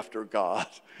hungry after God.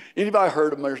 Anybody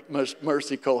heard of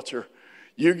Mercy Culture?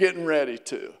 You're getting ready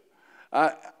to.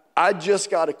 I just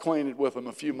got acquainted with them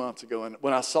a few months ago, and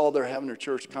when I saw they're having their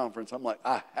church conference, I'm like,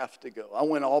 I have to go. I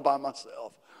went all by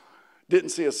myself. Didn't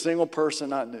see a single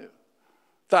person I knew.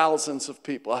 Thousands of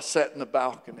people. I sat in the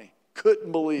balcony.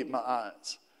 Couldn't believe my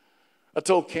eyes. I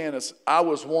told Candace I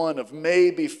was one of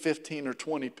maybe 15 or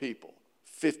 20 people,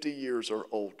 50 years or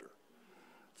older.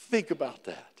 Think about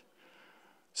that.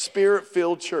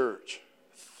 Spirit-filled church,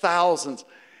 thousands.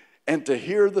 And to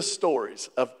hear the stories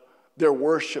of their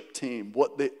worship team,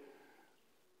 what the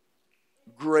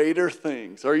greater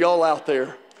things. Are y'all out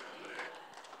there?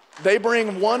 They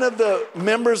bring one of the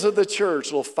members of the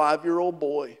church, a little 5-year-old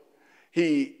boy.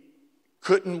 He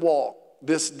couldn't walk.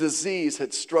 This disease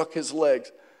had struck his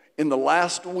legs. In the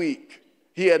last week,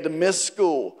 he had to miss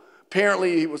school.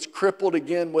 Apparently, he was crippled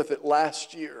again with it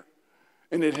last year,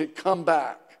 and it had come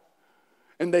back.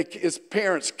 And his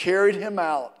parents carried him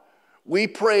out. We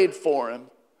prayed for him.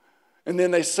 And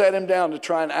then they set him down to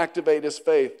try and activate his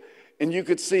faith. And you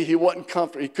could see he wasn't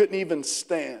comfortable. He couldn't even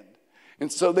stand.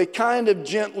 And so they kind of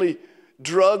gently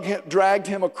dragged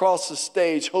him across the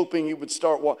stage, hoping he would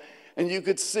start walking. And you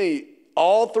could see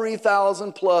all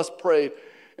 3,000 plus prayed.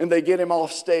 And they get him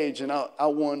off stage. And I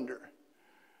wonder,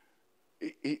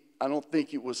 I don't think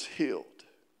he was healed.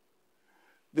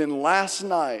 Then last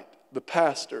night, the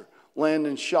pastor,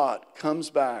 Landon Schott, comes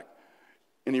back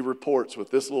and he reports with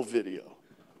this little video.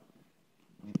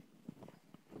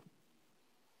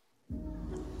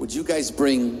 Would you guys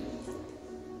bring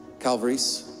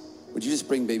Calvaries? Would you just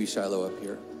bring baby Shiloh up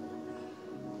here?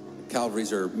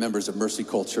 Calvaries are members of Mercy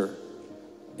Culture,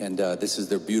 and this is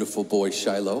their beautiful boy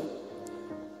Shiloh.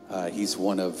 He's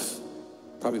one of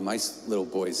probably my little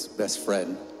boy's best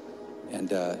friend.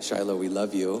 And Shiloh, we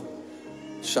love you.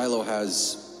 Shiloh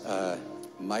has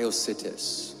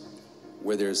myositis,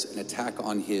 where there's an attack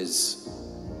on his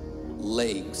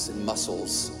legs and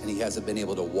muscles, and he hasn't been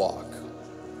able to walk.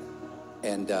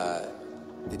 And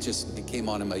it came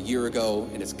on him a year ago,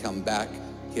 and it's come back.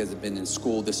 He hasn't been in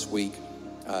school this week.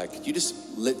 Could you just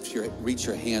reach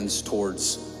your hands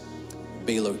towards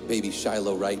baby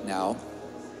Shiloh right now.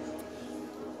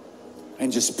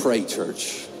 And just pray,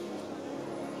 church.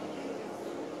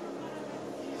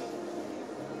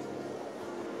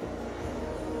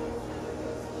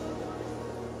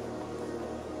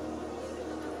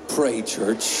 Pray,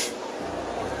 church.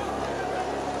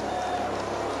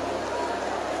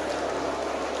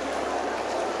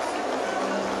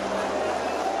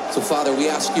 So, Father, we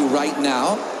ask you right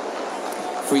now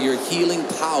for your healing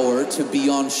power to be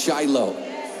on Shiloh.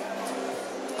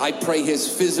 I pray his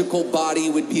physical body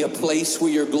would be a place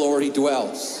where your glory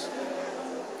dwells.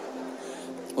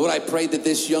 Lord, I pray that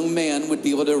this young man would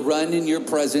be able to run in your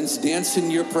presence, dance in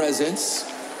your presence.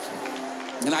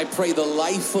 And I pray the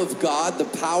life of God, the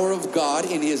power of God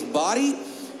in his body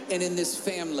and in this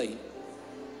family.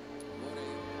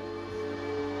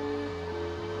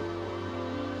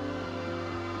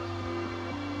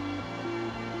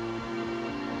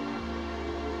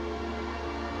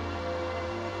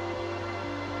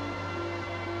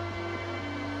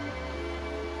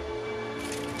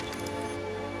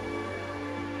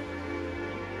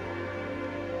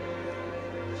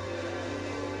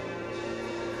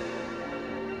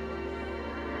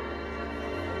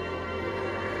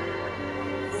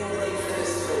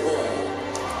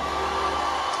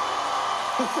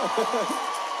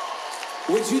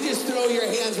 Would you just throw your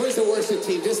hands? Where's the worship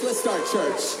team? Let's start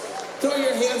church. Throw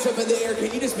your hands up in the air.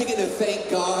 Can you just begin to thank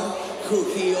God who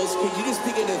heals? Can you just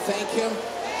begin to thank him?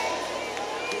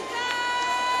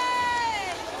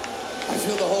 I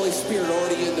feel the Holy Spirit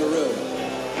already in the room.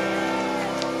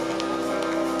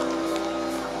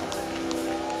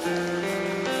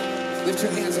 Lift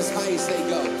your hands as high as they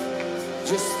go.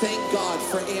 Just thank God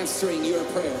for answering your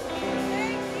prayer.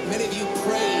 Many of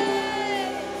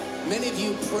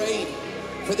you prayed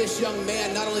for this young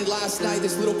man, not only last night,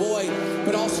 this little boy,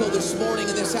 but also this morning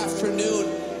and this afternoon.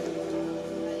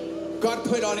 God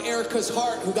put on Erica's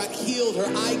heart, who got healed,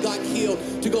 her eye got healed,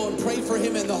 to go and pray for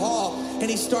him in the hall, and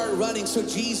he started running. So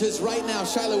Jesus, right now,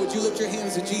 Shiloh, would you lift your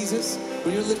hands to Jesus?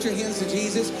 Would you lift your hands to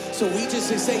Jesus? So we just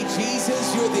say,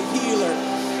 Jesus, you're the healer.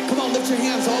 Come on, lift your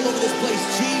hands all over this place.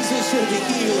 Jesus, you're the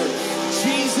healer.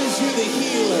 Jesus, you're the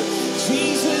healer.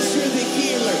 Jesus, you're the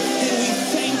healer. And we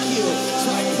thank you. So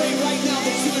I pray right now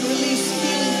that you would release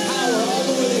healing power all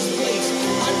over this place.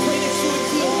 I pray that you would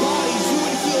heal bodies, you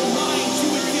would heal minds, you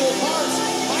would heal hearts.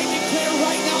 I declare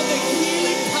right now the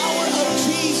healing power of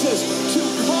Jesus to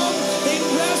come and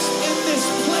rest in this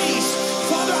place.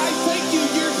 Father, I thank you.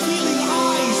 You're healing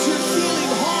eyes, you're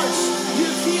healing hearts,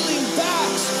 you're healing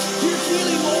backs, you're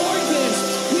healing organs.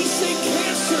 We say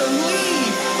cancer,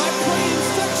 leave. I pray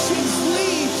infections,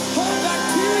 leave. All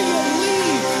bacteria,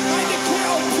 leave. I declare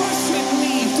oppression,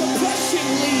 leave. Depression,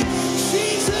 leave.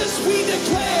 Jesus, we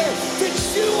declare that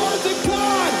you are the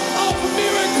God of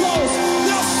miracles.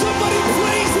 Now somebody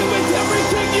praise him with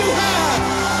everything you have.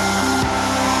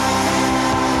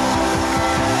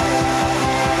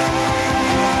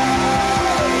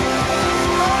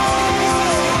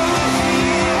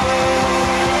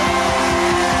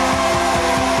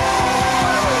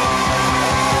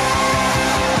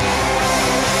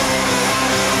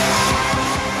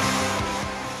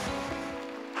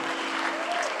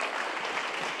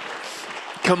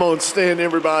 Come on, stand,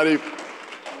 everybody.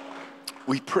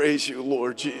 We praise you,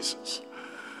 Lord Jesus.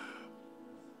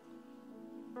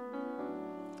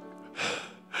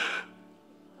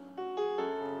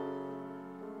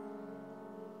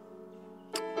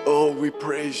 Oh, we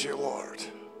praise you, Lord.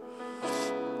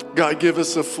 God, give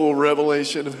us a full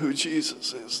revelation of who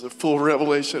Jesus is, the full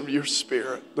revelation of your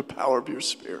Spirit, the power of your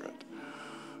Spirit.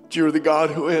 You're the God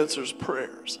who answers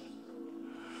prayers.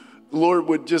 Lord,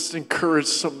 would just encourage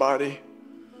somebody.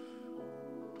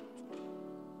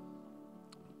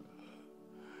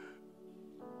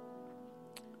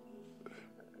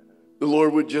 The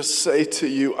Lord would just say to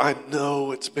you, I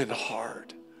know it's been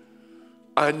hard.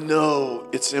 I know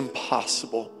it's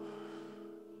impossible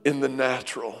in the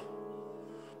natural,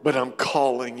 but I'm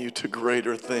calling you to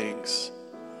greater things.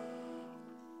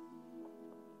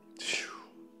 Whew.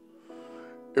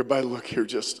 Everybody look here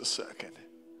just a second.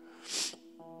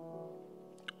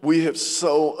 We have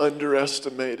so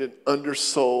underestimated,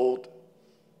 undersold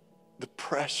the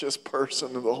precious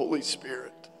person of the Holy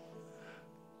Spirit.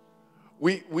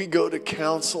 We go to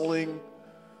counseling.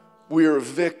 We are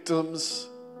victims.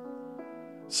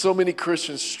 So many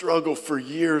Christians struggle for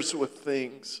years with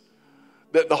things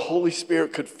that the Holy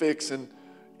Spirit could fix in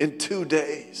 2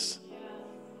 days.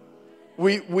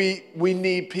 We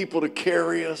need people to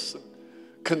carry us, and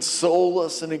console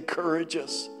us, and encourage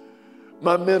us.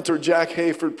 My mentor, Jack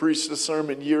Hayford, preached a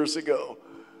sermon years ago.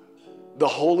 The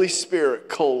Holy Spirit,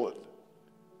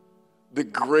 the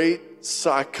great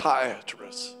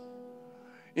psychiatrist.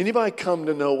 Anybody come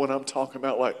to know what I'm talking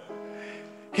about? Like,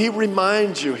 he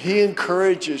reminds you, he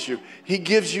encourages you, he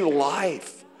gives you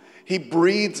life, he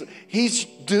breathes, he's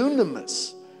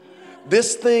dunamis.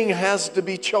 This thing has to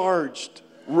be charged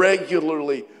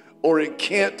regularly or it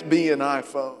can't be an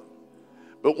iPhone.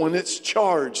 But when it's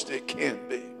charged, it can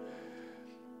be.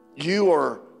 You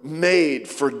are made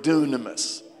for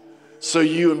dunamis. So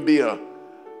you can be a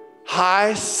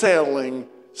high-sailing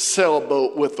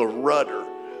sailboat with a rudder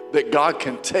that God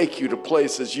can take you to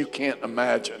places you can't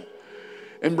imagine.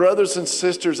 And brothers and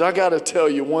sisters, I got to tell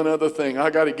you one other thing. I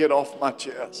got to get off my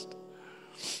chest.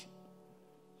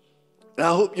 And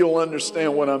I hope you'll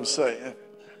understand what I'm saying.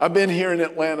 I've been here in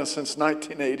Atlanta since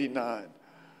 1989.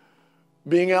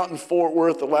 Being out in Fort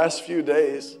Worth the last few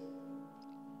days,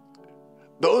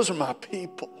 those are my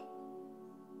people.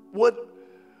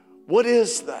 What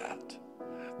is that?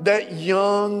 That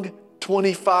young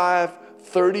 25,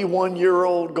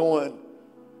 31-year-old going,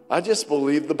 I just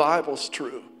believe the Bible's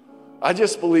true. I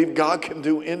just believe God can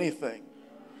do anything.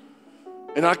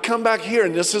 And I come back here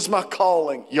and this is my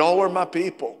calling. Y'all are my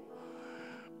people.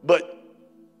 But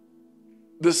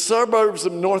the suburbs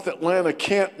of North Atlanta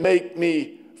can't make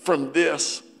me from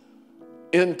this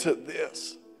into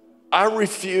this. I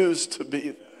refuse to be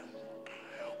that.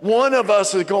 One of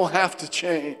us is going to have to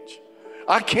change.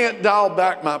 I can't dial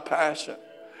back my passion.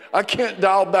 I can't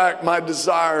dial back my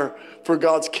desire for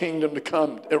God's kingdom to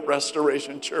come at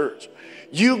Restoration Church.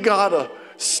 You got to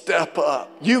step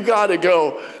up. You got to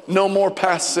go, no more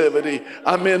passivity.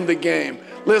 I'm in the game.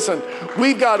 Listen,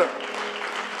 we got to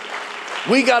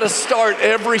start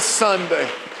every Sunday.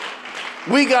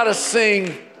 We got to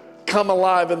sing Come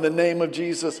Alive in the Name of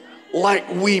Jesus like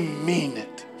we mean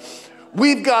it.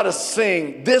 We've got to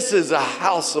sing, this is a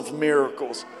house of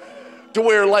miracles. To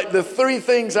where like the 3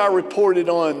 things I reported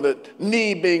on, the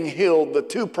knee being healed, the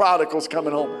 2 prodigals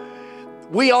coming home.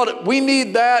 We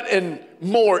need that and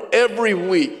more every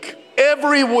week.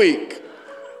 Every week.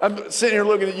 I'm sitting here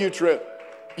looking at you, Trip.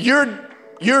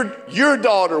 Your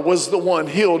daughter was the one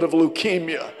healed of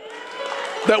leukemia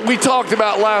that we talked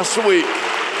about last week.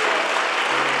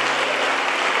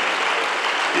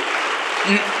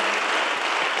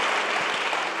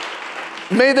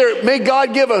 May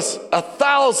God give us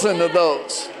 1,000 of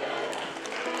those.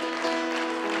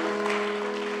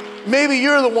 Maybe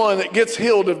you're the one that gets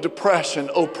healed of depression,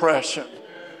 oppression,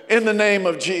 in the name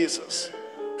of Jesus.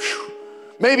 Whew.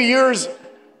 Maybe yours.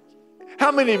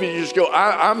 How many of you just go,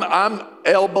 I'm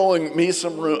elbowing me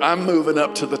some room. I'm moving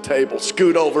up to the table.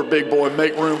 Scoot over, big boy,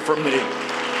 make room for me.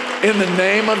 In the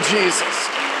name of Jesus.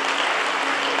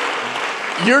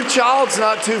 Your child's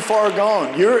not too far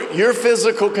gone. Your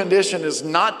physical condition is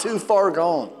not too far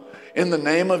gone. In the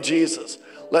name of Jesus,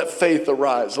 let faith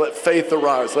arise. Let faith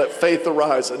arise. Let faith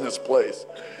arise in this place.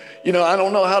 You know, I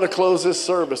don't know how to close this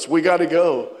service. We got to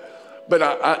go. But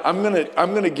I'm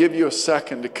gonna give you a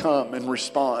second to come and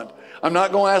respond. I'm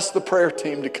not going to ask the prayer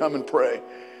team to come and pray.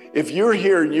 If you're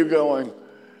here and you're going,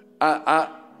 I'm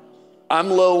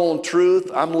low on truth.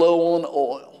 I'm low on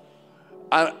oil.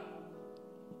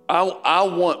 I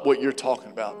want what you're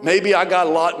talking about. Maybe you got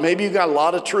a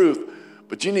lot of truth,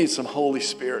 but you need some Holy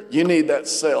Spirit. You need that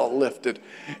sail lifted.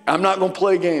 I'm not going to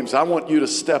play games. I want you to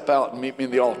step out and meet me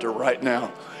in the altar right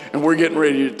now. And we're getting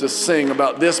ready to sing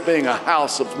about this being a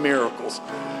house of miracles.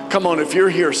 Come on, if you're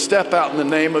here, step out in the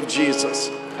name of Jesus.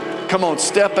 Come on,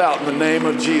 step out in the name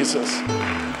of Jesus.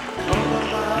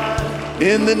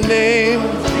 In the name,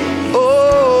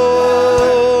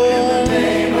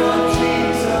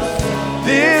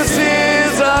 this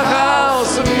is a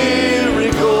house of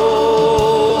miracles.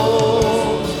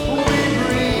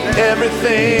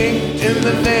 Everything in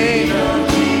the name of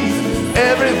Jesus.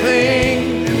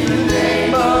 Everything in the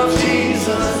name of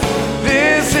Jesus.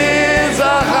 This is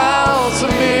a house of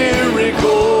miracles.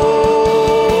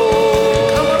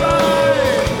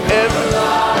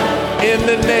 In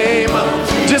the name of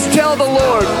Jesus. Just tell the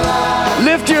Lord,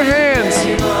 lift your hands,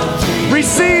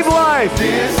 receive life.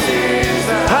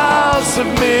 House of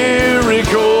miracles.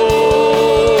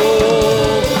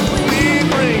 We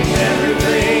bring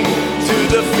everything to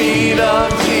the feet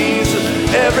of Jesus.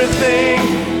 Everything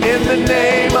in the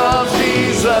name of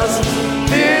Jesus.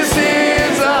 This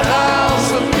is a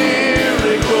house of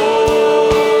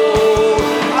miracles.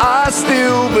 I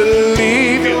still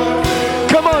believe you.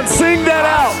 Come on, sing that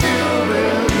out.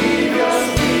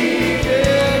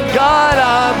 God,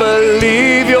 I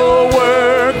believe you're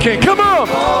working. Come on.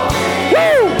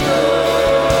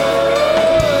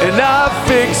 And I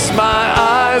fix my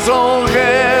eyes on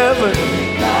heaven.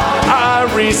 I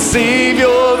receive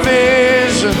your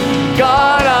vision.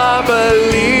 God, I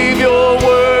believe your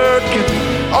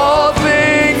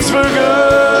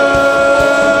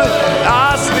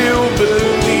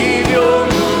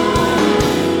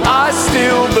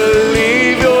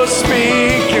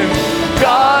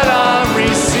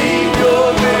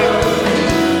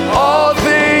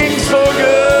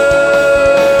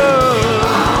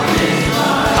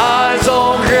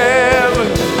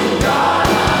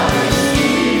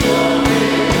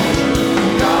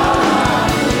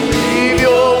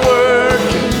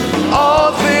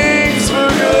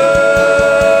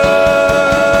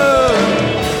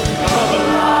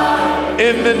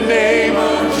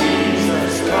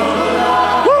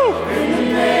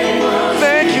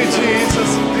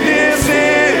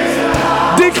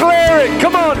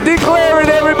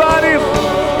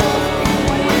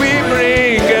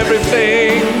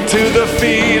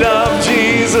feet of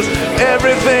Jesus.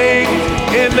 Everything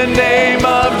in the name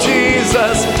of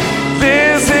Jesus.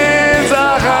 This is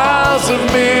a house of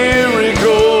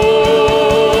miracles.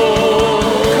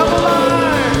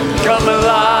 Come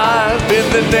alive in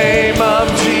the name of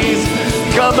Jesus.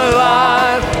 Come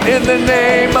alive in the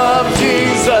name of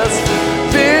Jesus.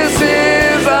 This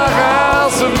is a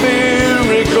house of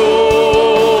miracles.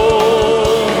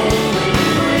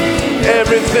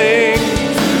 Everything.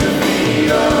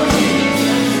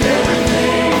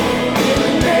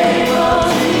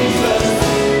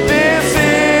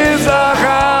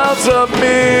 Of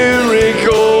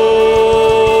miracle.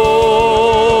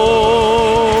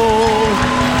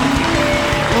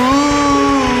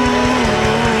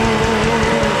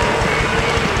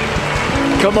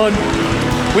 Come on.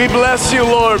 We bless you,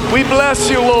 Lord. We bless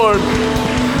you, Lord.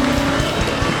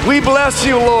 We bless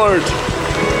you, Lord.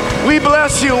 We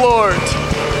bless you, Lord.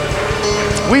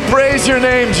 We praise your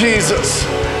name, Jesus.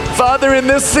 Father, in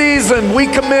this season, we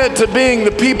commit to being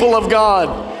the people of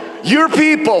God. Your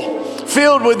people,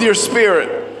 filled with your Spirit,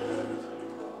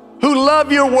 who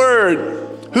love your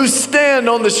word, who stand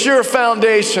on the sure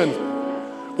foundation.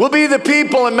 We'll be the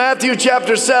people in Matthew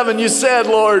chapter 7, you said,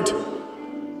 Lord,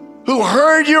 who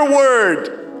heard your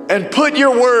word and put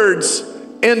your words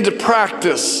into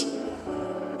practice.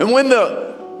 And when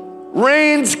the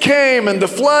rains came and the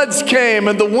floods came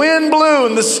and the wind blew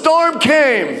and the storm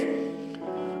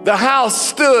came, the house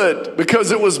stood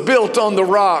because it was built on the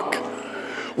rock.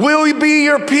 Will we be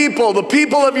your people, the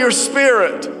people of your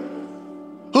Spirit,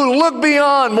 who look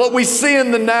beyond what we see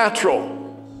in the natural,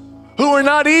 who are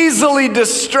not easily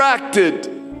distracted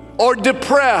or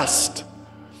depressed,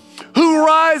 who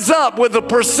rise up with a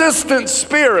persistent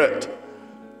spirit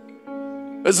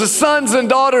as the sons and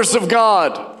daughters of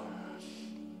God.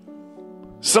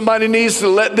 Somebody needs to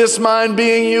let this mind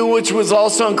be in you, which was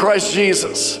also in Christ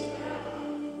Jesus.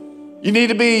 You need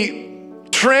to be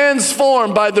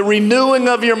transformed by the renewing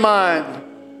of your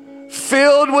mind,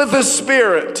 filled with the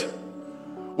Spirit,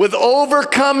 with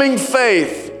overcoming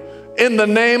faith in the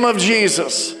name of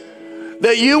Jesus.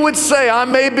 That you would say, I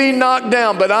may be knocked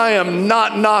down, but I am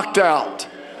not knocked out.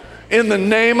 In the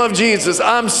name of Jesus,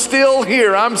 I'm still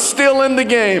here. I'm still in the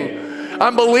game.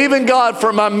 I'm believing God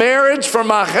for my marriage, for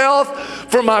my health,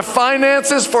 for my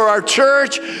finances, for our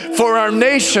church, for our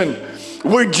nation.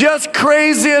 We're just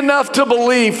crazy enough to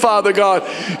believe, Father God,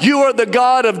 you are the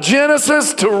God of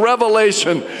Genesis to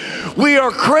Revelation. We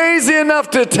are crazy enough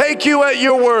to take you at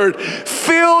your word,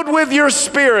 filled with your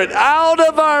Spirit, out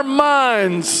of our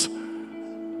minds,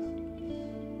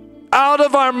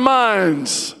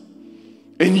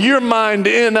 and your mind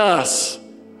in us,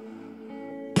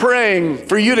 praying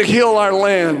for you to heal our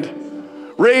land,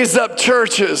 raise up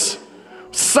churches,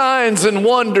 signs and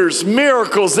wonders,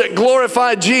 miracles that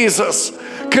glorify Jesus,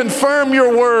 confirm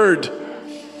your word,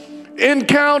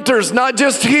 encounters not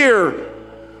just here,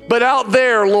 but out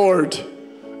there, Lord.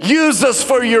 Use us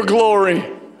for your glory.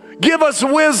 Give us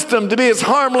wisdom to be as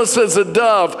harmless as a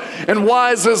dove and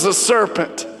wise as a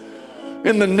serpent.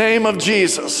 In the name of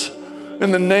Jesus,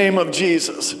 in the name of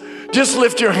Jesus. Just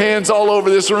lift your hands all over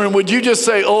this room. Would you just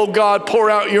say, oh God, pour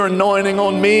out your anointing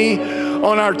on me,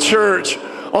 on our church,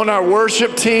 on our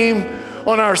worship team,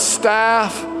 on our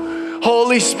staff.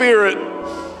 Holy Spirit,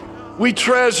 we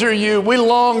treasure you. We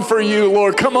long for you,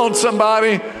 Lord. Come on,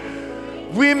 somebody.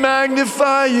 We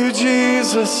magnify you,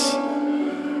 Jesus.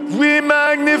 We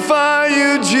magnify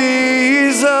you,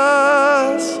 Jesus.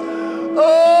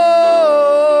 Oh,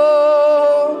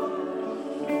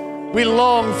 we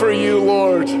long for you,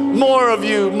 Lord. More of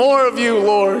you,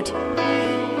 Lord.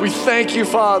 We thank you,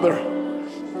 Father,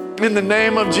 in the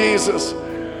name of Jesus.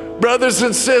 Brothers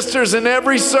and sisters, in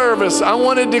every service, I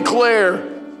want to declare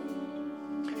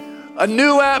a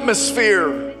new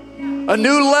atmosphere, a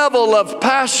new level of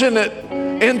passionate,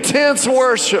 intense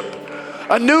worship,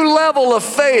 a new level of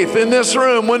faith in this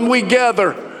room when we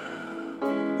gather.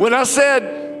 When I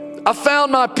said, I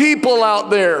found my people out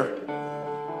there,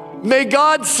 may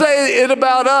God say it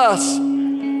about us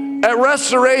at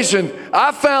Restoration.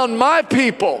 I found my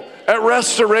people at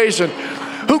Restoration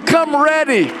who come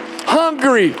ready,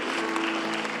 hungry,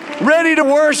 ready to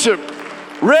worship,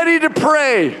 ready to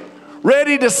pray,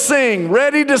 ready to sing,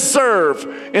 ready to serve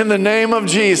in the name of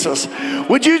Jesus.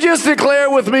 Would you just declare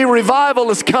with me,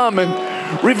 revival is coming.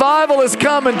 Revival is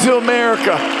coming to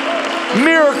America.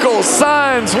 Miracles,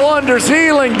 signs, wonders,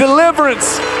 healing,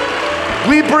 deliverance.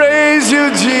 We praise you,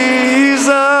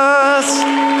 Jesus.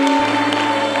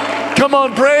 Come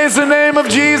on, praise the name of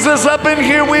Jesus. Up in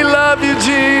here, we love you,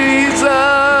 Jesus.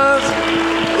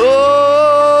 Oh.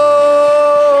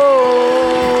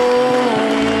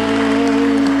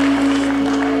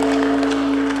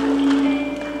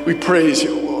 praise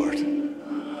you, Lord.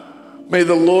 May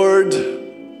the Lord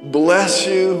bless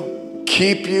you,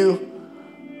 keep you,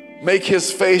 make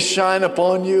his face shine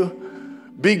upon you,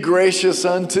 be gracious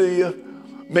unto you.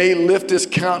 May he lift his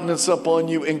countenance upon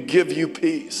you and give you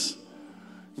peace.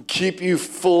 Keep you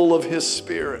full of his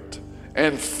spirit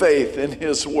and faith in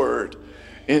his word.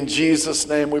 In Jesus'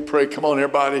 name we pray. Come on,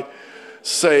 everybody.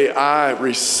 Say, I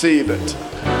receive it.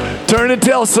 Turn and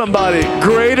tell somebody,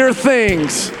 greater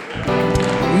things,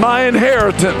 my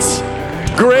inheritance.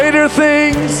 Greater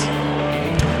things,